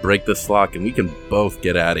help me break this lock, and we can both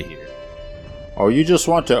get out of here. Oh, you just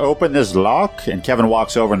want to open this lock? And Kevin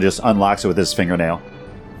walks over and just unlocks it with his fingernail.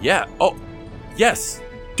 Yeah. Oh, yes.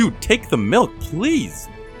 Dude, take the milk, please.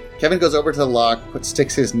 Kevin goes over to the lock,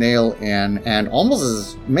 sticks his nail in, and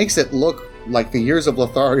almost makes it look like the years of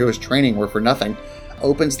Lothario's training were for nothing.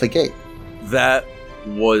 Opens the gate. That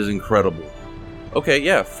was incredible. Okay,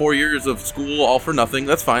 yeah, 4 years of school, all for nothing.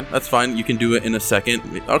 That's fine. That's fine. You can do it in a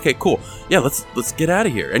second. Okay, cool. Yeah, let's get out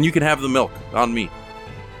of here. And you can have the milk on me.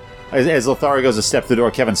 As Lothario goes to step through the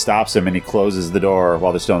door, Kevin stops him and he closes the door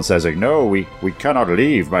while the stone says, like, no, we cannot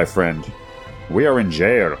leave, my friend. We are in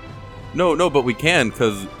jail. No, but we can,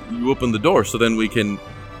 because you opened the door, so then we can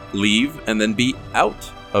leave and then be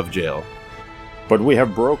out of jail. But we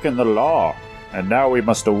have broken the law, and now we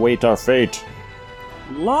must await our fate.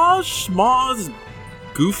 Laws, schmaws,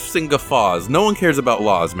 goofs, and guffaws. No one cares about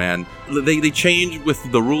laws, man. They change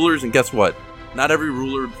with the rulers, and guess what? Not every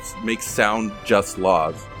ruler makes sound, just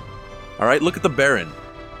laws. Alright, look at the Baron.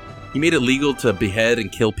 He made it legal to behead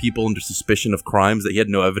and kill people under suspicion of crimes that he had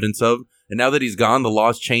no evidence of, and now that he's gone, the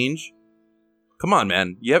laws change? Come on,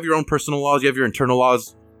 man. You have your own personal laws, you have your internal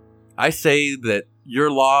laws. I say that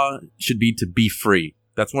your law should be to be free.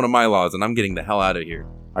 That's one of my laws, and I'm getting the hell out of here.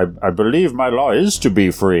 I believe my law is to be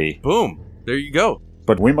free. Boom. There you go.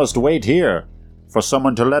 But we must wait here for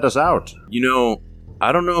someone to let us out. You know,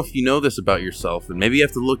 I don't know if you know this about yourself, and maybe you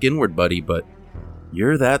have to look inward, buddy, but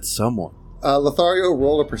you're that someone. Lothario,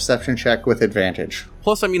 roll a perception check with advantage.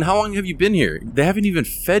 Plus, I mean, how long have you been here? They haven't even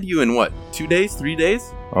fed you in, 2 days, 3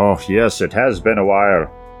 days? Oh, yes, it has been a while.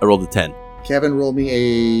 I rolled a 10. Kevin, roll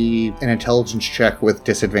me an intelligence check with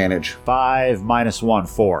disadvantage. 5 minus 1,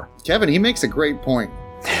 4. Kevin, he makes a great point.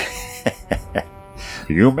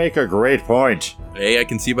 You make a great point. Hey, I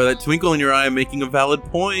can see by that twinkle in your eye I'm making a valid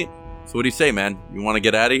point. So what do you say, man? You want to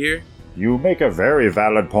get out of here? You make a very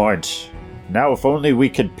valid point. Now, if only we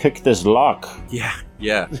could pick this lock. Yeah.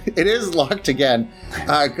 It is locked again.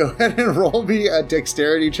 Go ahead and roll me a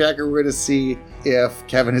dexterity check, and we're going to see if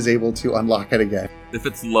Kevin is able to unlock it again. If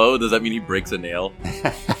it's low, does that mean he breaks a nail?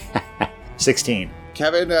 16.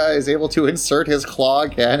 Kevin is able to insert his claw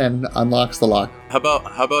again and unlocks the lock. How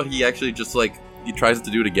about he actually just he tries to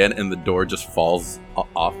do it again and the door just falls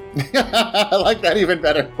off? I like that even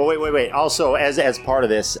better. But wait. Also, as part of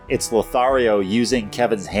this, it's Lothario using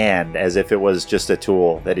Kevin's hand as if it was just a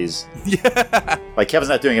tool that he's... Yeah. Like, Kevin's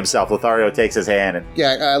not doing it himself. Lothario takes his hand and...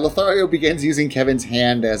 Yeah, Lothario begins using Kevin's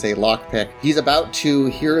hand as a lockpick. He's about to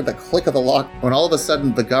hear the click of the lock when all of a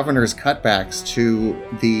sudden the governor's cutbacks to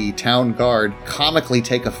the town guard comically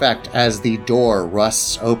take effect as the door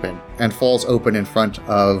rusts open and falls open in front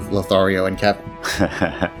of Lothario and Kevin.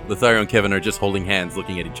 Lothario and Kevin are just holding hands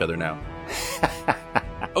looking at each other now.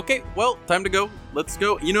 Okay, well, time to go. Let's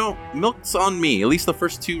go. You know, milk's on me. At least the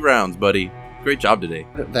first 2 rounds, buddy. Great job today.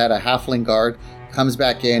 That a halfling guard comes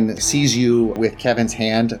back in, sees you with Kevin's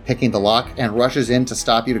hand picking the lock, and rushes in to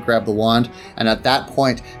stop you to grab the wand. And at that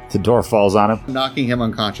point, the door falls on him, knocking him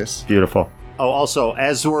unconscious. Beautiful. Oh, also,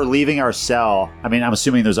 as we're leaving our cell, I mean, I'm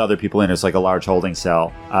assuming there's other people in it. It's like a large holding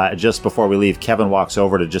cell. Just before we leave, Kevin walks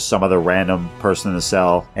over to just some other random person in the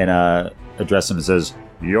cell and addresses him and says,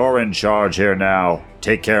 "You're in charge here now.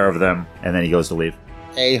 Take care of them." And then he goes to leave.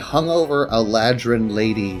 A hungover Eladrin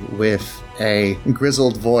lady with a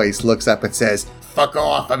grizzled voice looks up and says, "Fuck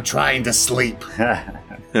off, I'm trying to sleep."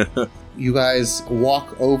 You guys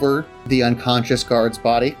walk over the unconscious guard's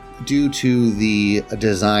body. Due to the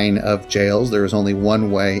design of jails, there is only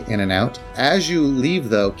one way in and out. As you leave,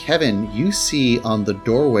 though, Kevin, you see on the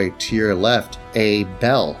doorway to your left a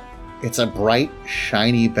bell. It's a bright,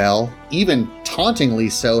 shiny bell. Even tauntingly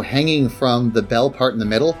so, hanging from the bell part in the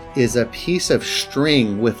middle is a piece of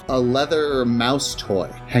string with a leather mouse toy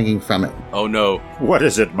hanging from it. Oh no. What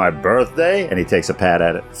is it, my birthday? And he takes a pat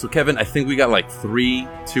at it. So Kevin, I think we got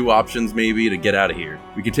two options maybe to get out of here.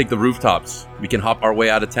 We can take the rooftops. We can hop our way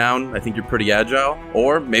out of town. I think you're pretty agile.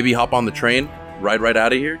 Or maybe hop on the train, ride right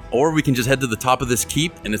out of here. Or we can just head to the top of this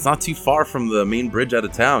keep, and it's not too far from the main bridge out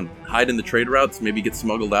of town. Hide in the trade routes, maybe get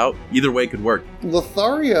smuggled out. Either way could work.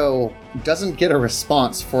 Lothario doesn't get a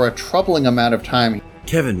response for a troubling amount of time.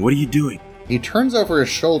 Kevin, what are you doing? He turns over his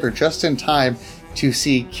shoulder just in time to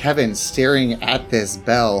see Kevin staring at this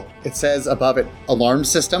bell. It says above it, "Alarm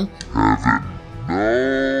system."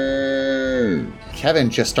 Kevin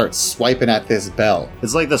just starts swiping at this bell.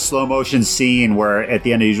 It's like the slow motion scene where at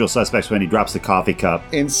the end of Usual Suspects when he drops the coffee cup.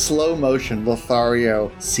 In slow motion,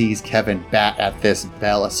 Lothario sees Kevin bat at this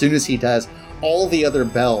bell. As soon as he does, all the other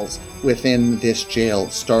bells within this jail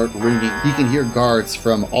start ringing. You can hear guards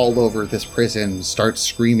from all over this prison start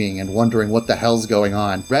screaming and wondering what the hell's going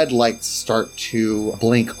on. Red lights start to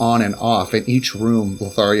blink on and off in each room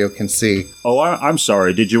Lothario can see. Oh, I'm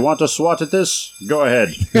sorry. Did you want to swat at this? Go ahead.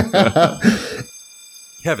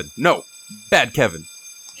 Kevin, no. Bad Kevin.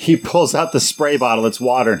 He pulls out the spray bottle. It's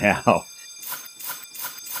water now.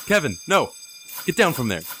 Kevin, no. Get down from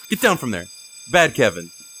there. Get down from there. Bad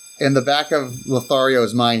Kevin. In the back of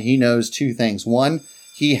Lothario's mind, he knows two things. One,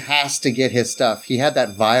 he has to get his stuff. He had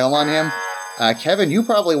that vial on him. Kevin, you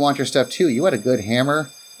probably want your stuff too. You had a good hammer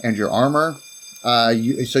and your armor.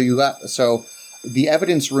 So the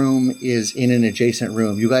evidence room is in an adjacent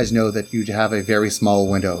room. You guys know that you have a very small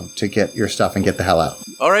window to get your stuff and get the hell out.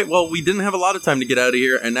 All right, well, we didn't have a lot of time to get out of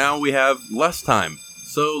here, and now we have less time.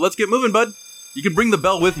 So let's get moving, bud. You can bring the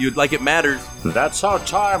bell with you like it matters. That's how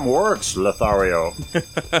time works, Lothario.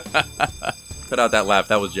 Cut out that laugh.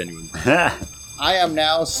 That was genuine. I am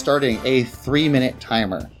now starting a 3-minute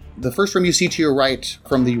timer. The first room you see to your right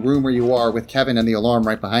from the room where you are with Kevin and the alarm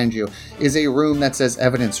right behind you is a room that says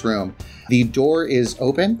evidence room. The door is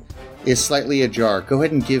open, is slightly ajar. Go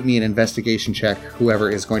ahead and give me an investigation check, whoever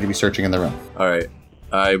is going to be searching in the room. All right.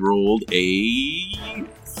 I rolled a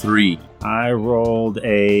 3. I rolled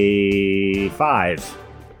a 5.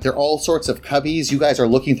 There are all sorts of cubbies. You guys are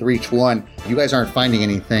looking through each one. You guys aren't finding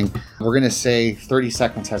anything. We're going to say 30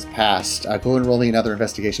 seconds has passed. Go and roll me another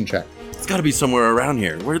investigation check. It's got to be somewhere around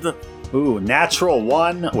here. Where the... Ooh, natural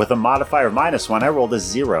 1 with a modifier of -1. I rolled a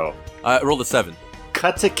 0. I rolled a 7.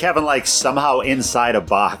 Cut to Kevin like somehow inside a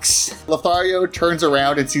box. Lothario turns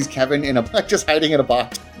around and sees Kevin just hiding in a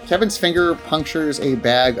box. Kevin's finger punctures a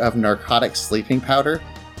bag of narcotic sleeping powder.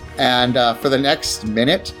 And for the next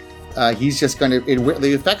minute, he's just going to...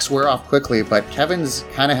 The effects wear off quickly, but Kevin's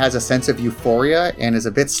kind of has a sense of euphoria and is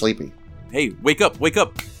a bit sleepy. Hey, wake up, wake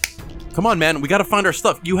up. Come on, man. We got to find our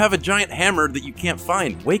stuff. You have a giant hammer that you can't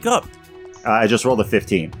find. Wake up. I just rolled a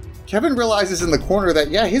 15. Kevin realizes in the corner that,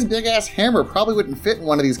 his big-ass hammer probably wouldn't fit in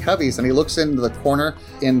one of these cubbies, and he looks into the corner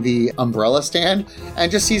in the umbrella stand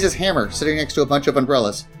and just sees his hammer sitting next to a bunch of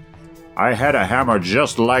umbrellas. I had a hammer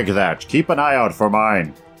just like that. Keep an eye out for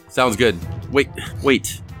mine. Sounds good.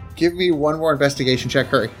 Wait. Give me one more investigation check,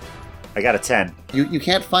 hurry. I got a 10. You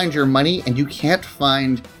can't find your money, and you can't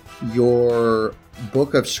find your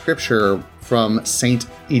book of scripture from Saint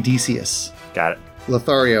Edesius. Got it.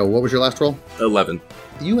 Lothario, what was your last roll? 11.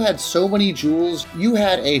 You had so many jewels. You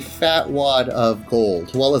had a fat wad of gold,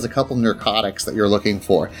 as well as a couple narcotics that you're looking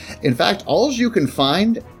for. In fact, all you can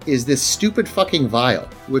find is this stupid fucking vial,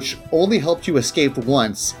 which only helped you escape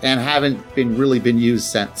once and haven't really been used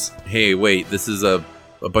since. Hey, wait. This is a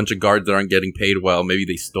bunch of guards that aren't getting paid well. Maybe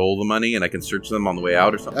they stole the money and I can search them on the way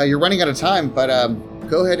out or something. You're running out of time, but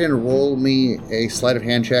go ahead and roll me a sleight of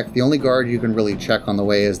hand check. The only guard you can really check on the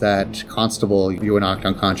way is that constable you knocked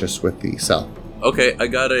unconscious with the cell. Okay, I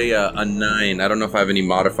got a 9. I don't know if I have any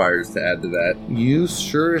modifiers to add to that. You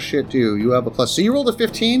sure as shit do. You have a plus. So you rolled a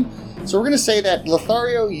 15. So we're going to say that,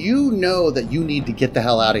 Lothario, you know that you need to get the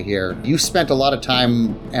hell out of here. You spent a lot of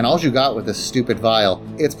time, and all you got with this stupid vial.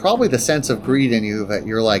 It's probably the sense of greed in you that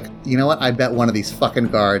you're like, you know what? I bet one of these fucking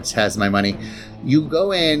guards has my money. You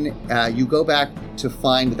go in, you go back to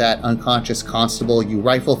find that unconscious constable, you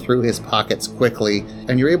rifle through his pockets quickly,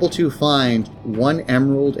 and you're able to find 1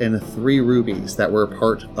 emerald and 3 rubies that were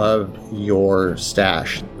part of your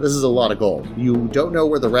stash. This is a lot of gold. You don't know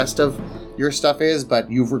where the rest of your stuff is, but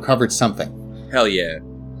you've recovered something. Hell yeah.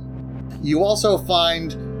 You also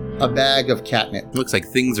find a bag of catnip. Looks like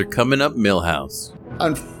things are coming up Millhouse.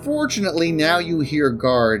 Unfortunately, now you hear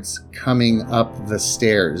guards coming up the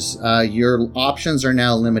stairs. Your options are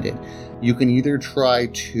now limited. You can either try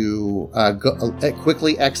to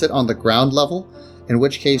quickly exit on the ground level, in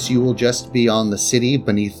which case you will just be on the city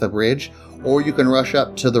beneath the bridge, or you can rush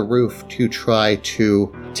up to the roof to try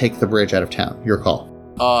to take the bridge out of town. Your call.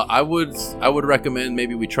 I would recommend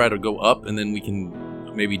maybe we try to go up and then we can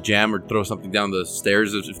maybe jam or throw something down the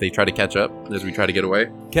stairs if they try to catch up as we try to get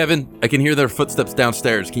away. Kevin, I can hear their footsteps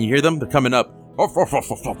downstairs. Can you hear them? They're coming up. That's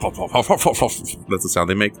the sound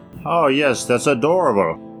they make. Oh, yes, that's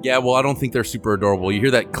adorable. Yeah, well, I don't think they're super adorable. You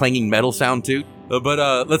hear that clanging metal sound, too?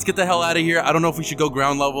 But let's get the hell out of here. I don't know if we should go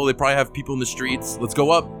ground level. They probably have people in the streets. Let's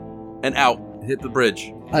go up and out. Hit the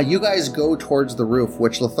bridge. You guys go towards the roof,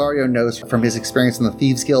 which Lothario knows from his experience in the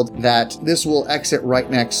Thieves Guild that this will exit right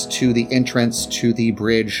next to the entrance to the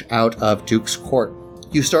bridge out of Duke's Court.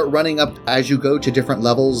 You start running up as you go to different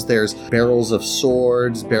levels. There's barrels of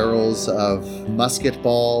swords, barrels of musket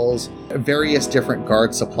balls, various different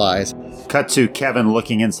guard supplies. Cut to Kevin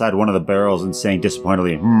looking inside one of the barrels and saying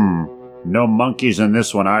disappointedly, No monkeys in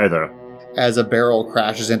this one either. As a barrel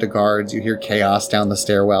crashes into guards, you hear chaos down the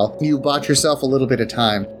stairwell. You bought yourself a little bit of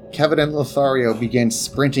time. Kevin and Lothario begin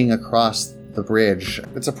sprinting across the bridge.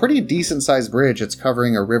 It's a pretty decent-sized bridge. It's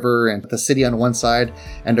covering a river and the city on one side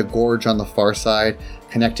and a gorge on the far side,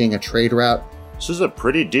 connecting a trade route. This is a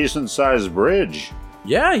pretty decent-sized bridge.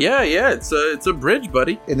 Yeah. It's a bridge,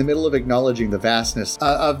 buddy. In the middle of acknowledging the vastness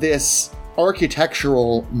of this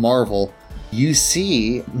architectural marvel, you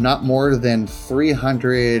see, not more than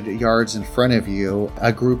 300 yards in front of you,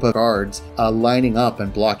 a group of guards lining up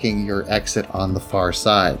and blocking your exit on the far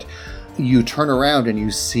side. You turn around and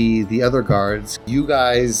you see the other guards. You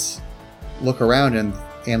guys look around, and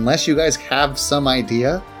unless you guys have some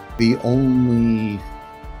idea, the only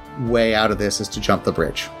way out of this is to jump the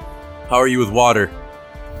bridge. How are you with water?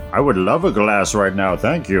 I would love a glass right now,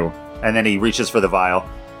 thank you. And then he reaches for the vial.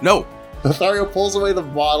 No. Lothario pulls away the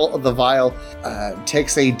vial,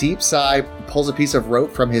 takes a deep sigh, pulls a piece of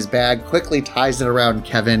rope from his bag, quickly ties it around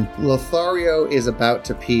Kevin. Lothario is about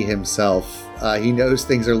to pee himself. He knows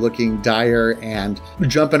things are looking dire, and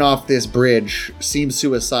jumping off this bridge seems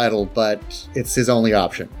suicidal, but it's his only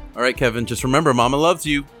option. All right, Kevin, just remember, Mama loves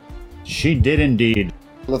you. She did indeed.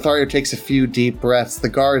 Lothario takes a few deep breaths. The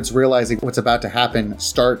guards, realizing what's about to happen,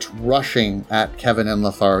 start rushing at Kevin and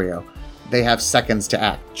Lothario. They have seconds to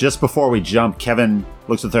act. Just before we jump, Kevin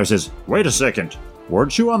looks at her and says, "Wait a second.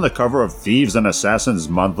 Weren't you on the cover of Thieves and Assassins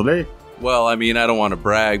Monthly?" Well, I mean, I don't want to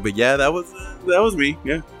brag, but yeah, that was me,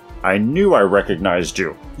 yeah. I knew I recognized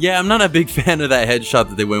you. Yeah, I'm not a big fan of that headshot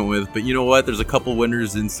that they went with, but you know what? There's a couple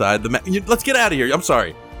winners inside the let's get out of here. I'm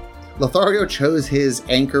sorry. Lothario chose his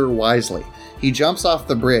anchor wisely. He jumps off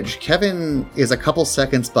the bridge. Kevin is a couple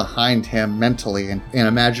seconds behind him mentally in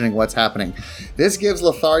imagining what's happening. This gives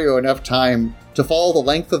Lothario enough time to follow the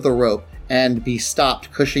length of the rope and be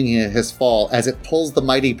stopped, cushioning his fall as it pulls the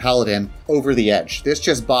mighty paladin over the edge. This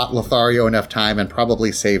just bought Lothario enough time and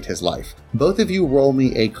probably saved his life. Both of you roll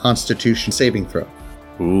me a Constitution saving throw.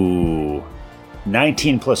 Ooh.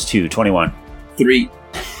 19 plus 2, 21. 3.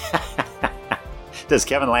 Does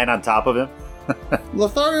Kevin land on top of him?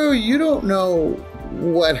 Lothario, you don't know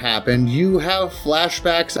what happened. You have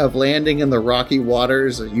flashbacks of landing in the rocky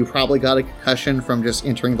waters. You probably got a concussion from just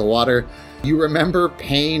entering the water. You remember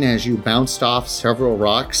pain as you bounced off several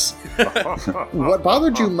rocks. What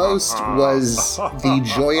bothered you most was the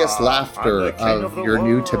joyous laughter of your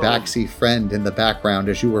new Tabaxi friend in the background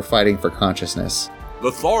as you were fighting for consciousness.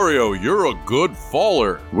 Lothario, you're a good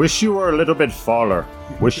faller. Wish you were a little bit faller.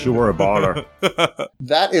 Wish you were a baller.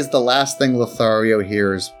 That is the last thing Lothario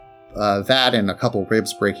hears. That and a couple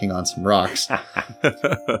ribs breaking on some rocks.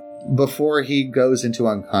 Before he goes into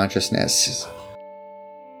unconsciousness.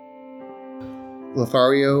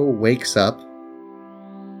 Lothario wakes up.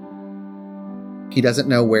 He doesn't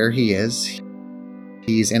know where he is.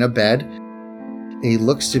 He's in a bed. He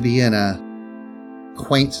looks to be in a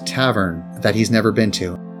quaint tavern that he's never been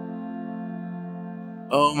to.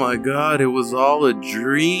 Oh my god, it was all a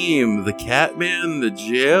dream. The Catman, the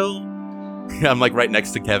jail. I'm like right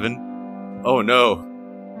next to Kevin. Oh no.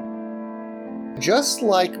 Just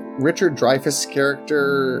like Richard Dreyfuss'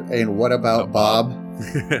 character in What About Bob?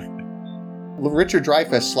 Richard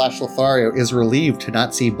Dreyfuss / Lothario is relieved to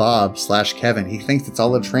not see Bob / Kevin. He thinks it's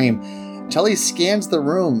all a dream until he scans the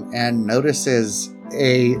room and notices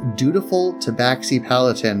a dutiful Tabaxi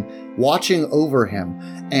paladin watching over him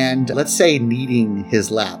and, let's say, kneading his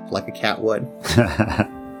lap like a cat would.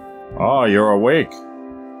 Oh, you're awake.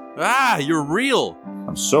 Ah, you're real.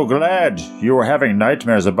 I'm so glad. You were having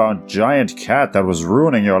nightmares about giant cat that was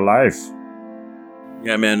ruining your life.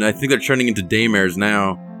 Yeah, man, I think they're turning into daymares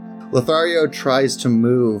now. Lothario tries to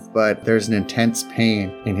move, but there's an intense pain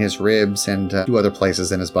in his ribs and 2 other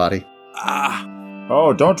places in his body. Ah.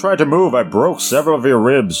 Oh, don't try to move. I broke several of your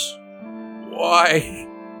ribs. Why?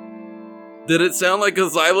 Did it sound like a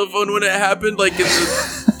xylophone when it happened, like in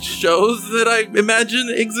the shows that I imagine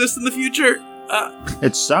exist in the future?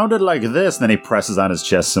 It sounded like this, and then he presses on his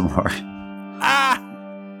chest some more. Ah!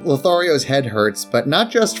 Lothario's head hurts, but not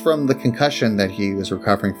just from the concussion that he was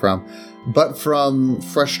recovering from, but from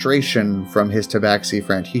frustration from his Tabaxi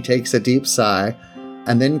friend. He takes a deep sigh,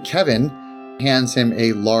 and then Kevin hands him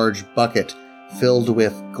a large bucket filled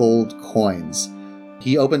with gold coins.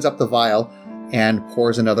 He opens up the vial and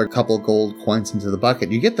pours another couple gold coins into the bucket.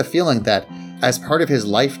 You get the feeling that as part of his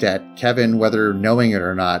life debt, Kevin, whether knowing it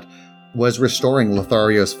or not, was restoring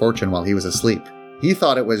Lothario's fortune while he was asleep. He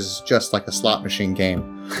thought it was just like a slot machine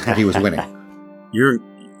game that he was winning. You're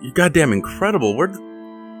goddamn incredible. Where'd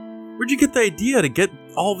you get the idea to get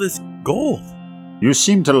all this gold? You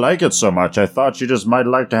seem to like it so much, I thought you just might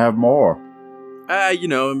like to have more.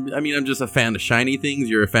 I'm just a fan of shiny things.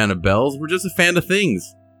 You're a fan of bells. We're just a fan of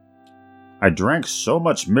things. I drank so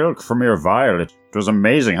much milk from your vial. It was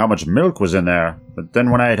amazing how much milk was in there. But then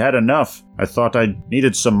when I had had enough, I thought I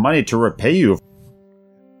needed some money to repay you.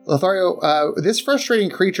 Lothario, this frustrating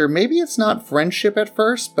creature, maybe it's not friendship at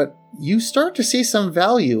first, but you start to see some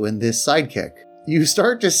value in this sidekick. You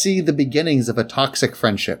start to see the beginnings of a toxic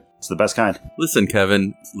friendship. It's the best kind. Listen,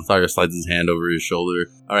 Kevin. Lothario slides his hand over his shoulder.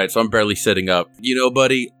 All right, so I'm barely sitting up.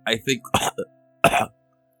 Buddy, I think...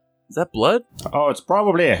 Is that blood? Oh, it's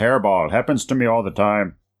probably a hairball. It happens to me all the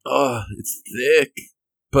time. Oh, it's thick.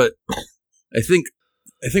 But I think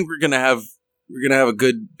we're gonna have a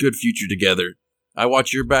good future together. I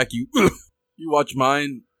watch your back, you watch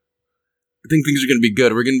mine. I think things are gonna be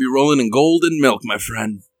good. We're gonna be rolling in golden milk, my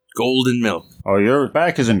friend. Golden milk. Oh, your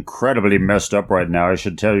back is incredibly messed up right now, I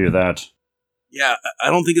should tell you that. Yeah, I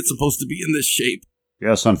don't think it's supposed to be in this shape.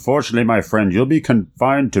 Yes, unfortunately, my friend, you'll be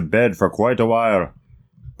confined to bed for quite a while.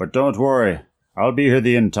 But don't worry, I'll be here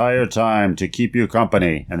the entire time to keep you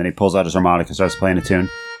company. And then he pulls out his harmonica and starts playing a tune.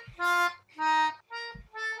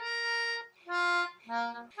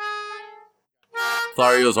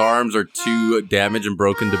 Thario's arms are too damaged and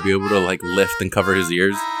broken to be able to, lift and cover his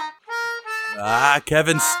ears.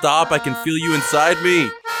 Kevin, stop. I can feel you inside me.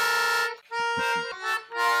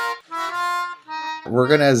 We're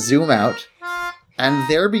going to zoom out, and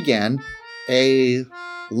there began a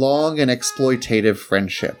long and exploitative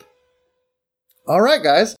friendship. All right,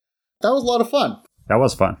 guys. That was a lot of fun. That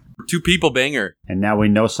was fun. Two people banger. And now we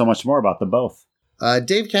know so much more about them both.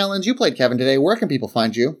 Dave Callens, you played Kevin today. Where can people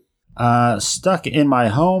find you? Stuck in my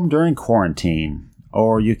home during quarantine.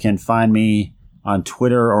 Or you can find me on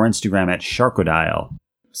Twitter or Instagram at Sharkodile.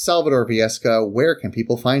 Salvador Viesca, where can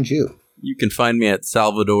people find you? You can find me at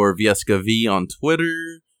Salvador Viesca V on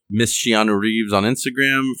Twitter. Miss Shianu Reeves on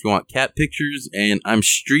Instagram if you want cat pictures. And I'm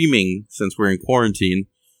streaming, since we're in quarantine,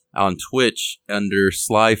 on Twitch under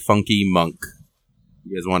Sly Funky Monk.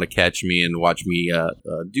 You guys want to catch me and watch me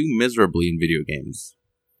do miserably in video games.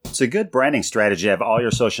 It's a good branding strategy to have all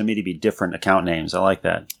your social media be different account names. I like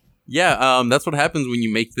that. Yeah, that's what happens when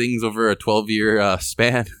you make things over a 12-year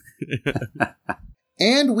span.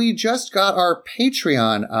 And we just got our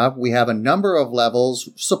Patreon up. We have a number of levels.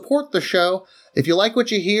 Support the show. If you like what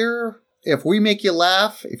you hear, if we make you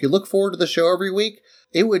laugh, if you look forward to the show every week,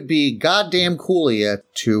 it would be goddamn cool of you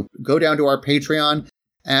to go down to our Patreon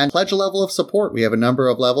and pledge a level of support. We have a number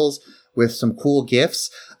of levels with some cool gifts.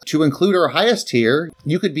 To include our highest tier,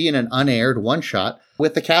 you could be in an unaired one-shot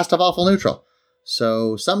with the cast of Awful Neutral.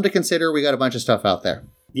 So, something to consider. We got a bunch of stuff out there.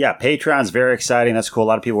 Yeah, Patreon's very exciting. That's cool. A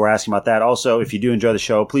lot of people were asking about that. Also, if you do enjoy the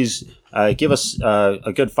show, please give us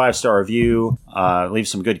a good 5-star review, leave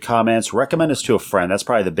some good comments, recommend us to a friend. That's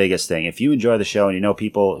probably the biggest thing. If you enjoy the show and you know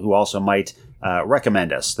people who also might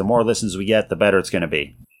recommend us, the more listens we get, the better it's going to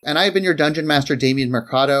be. And I've been your Dungeon Master, Damian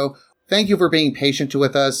Mercado. Thank you for being patient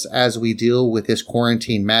with us as we deal with this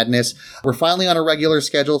quarantine madness. We're finally on a regular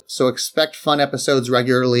schedule, so expect fun episodes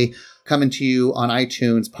regularly coming to you on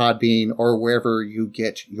iTunes, Podbean, or wherever you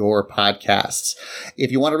get your podcasts.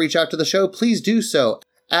 If you want to reach out to the show, please do so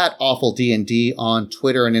at AwfulD&D on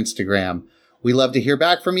Twitter and Instagram. We love to hear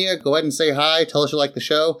back from you. Go ahead and say hi. Tell us you like the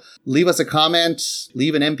show. Leave us a comment,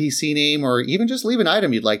 leave an NPC name, or even just leave an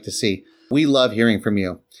item you'd like to see. We love hearing from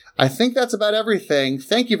you. I think that's about everything.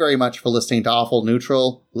 Thank you very much for listening to Awful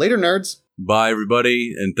Neutral. Later, nerds. Bye,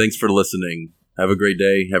 everybody, and thanks for listening. Have a great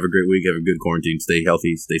day. Have a great week. Have a good quarantine. Stay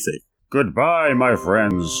healthy. Stay safe. Goodbye, my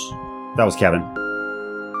friends. That was Kevin.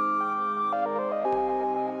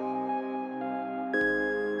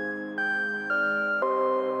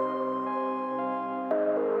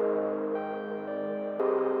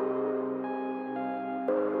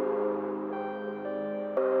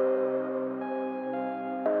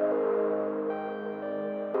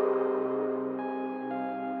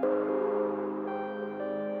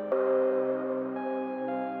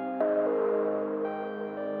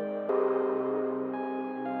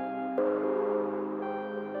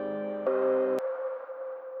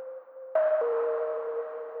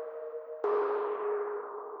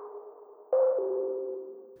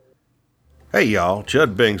 Hey y'all,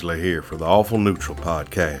 Chud Bingsley here for the Awful Neutral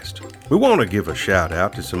podcast. We want to give a shout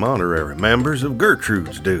out to some honorary members of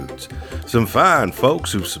Gertrude's Dudes, some fine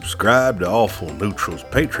folks who subscribe to Awful Neutral's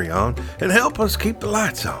Patreon and help us keep the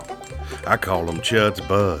lights on. I call them Chud's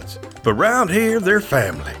Buds, but round here they're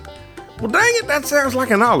family. Well dang it, that sounds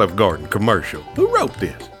like an Olive Garden commercial. Who wrote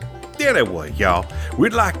this? Anyway, y'all,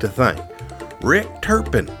 we'd like to thank Rick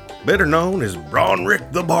Turpin, better known as Braun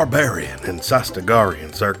Rick the Barbarian in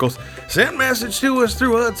Sastagarian circles, sent message to us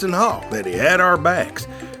through Hudson Hawk that he had our backs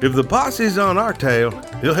If the posse's on our tail,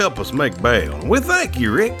 he'll help us make bail. We thank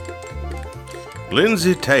you, Rick.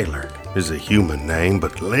 Lindsay Taylor is a human name,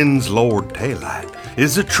 but Lynn's Lord Taillight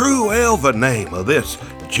is the true elven name of this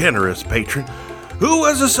generous patron who,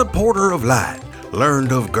 as a supporter of light,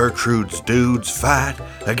 learned of Gertrude's dude's fight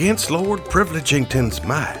against Lord Privilegington's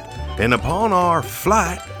might. And upon our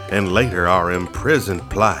flight, and later our imprisoned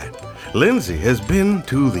plight, Lindsay has been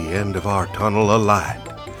to the end of our tunnel of light.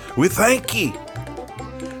 We thank ye.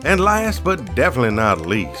 And last but definitely not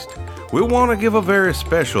least, we want to give a very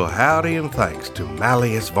special howdy and thanks to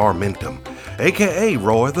Malleus Varmentum, aka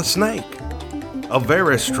Roy the Snake, a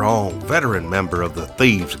very strong veteran member of the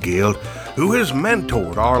Thieves Guild who has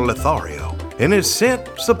mentored our Lothario and has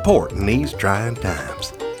sent support in these trying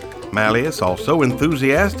times. Malleus also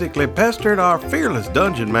enthusiastically pestered our fearless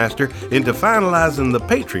dungeon master into finalizing the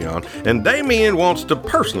Patreon, and Damien wants to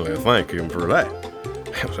personally thank him for that.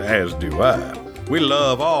 As do I. We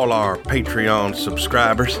love all our Patreon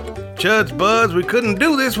subscribers. Chuds Buds, we couldn't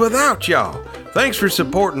do this without y'all. Thanks for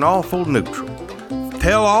supporting Awful Neutral.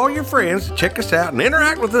 Tell all your friends to check us out and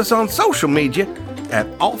interact with us on social media at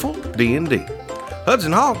Awful D&D.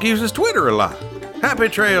 Hudson Hawk uses Twitter a lot. Happy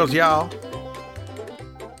trails, y'all.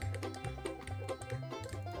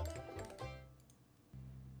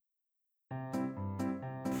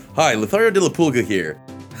 Hi, Lothario de la Pulga here.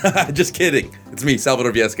 Just kidding. It's me,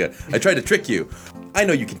 Salvador Viesca. I tried to trick you. I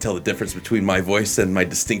know you can tell the difference between my voice and my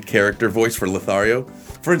distinct character voice for Lothario.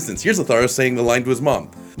 For instance, here's Lothario saying the line to his mom.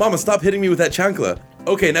 Mama, stop hitting me with that chancla.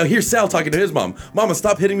 Okay, now here's Sal talking to his mom. Mama,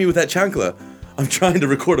 stop hitting me with that chancla. I'm trying to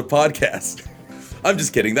record a podcast. I'm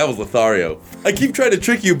just kidding, that was Lothario. I keep trying to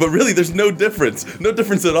trick you, but really there's no difference. No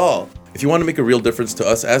difference at all. If you want to make a real difference to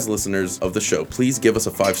us as listeners of the show, please give us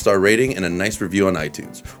a 5-star rating and a nice review on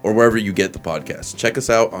iTunes or wherever you get the podcast. Check us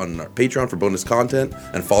out on our Patreon for bonus content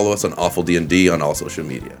and follow us on Awful D&D on all social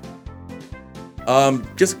media.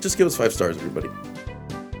 Just give us 5 stars, everybody.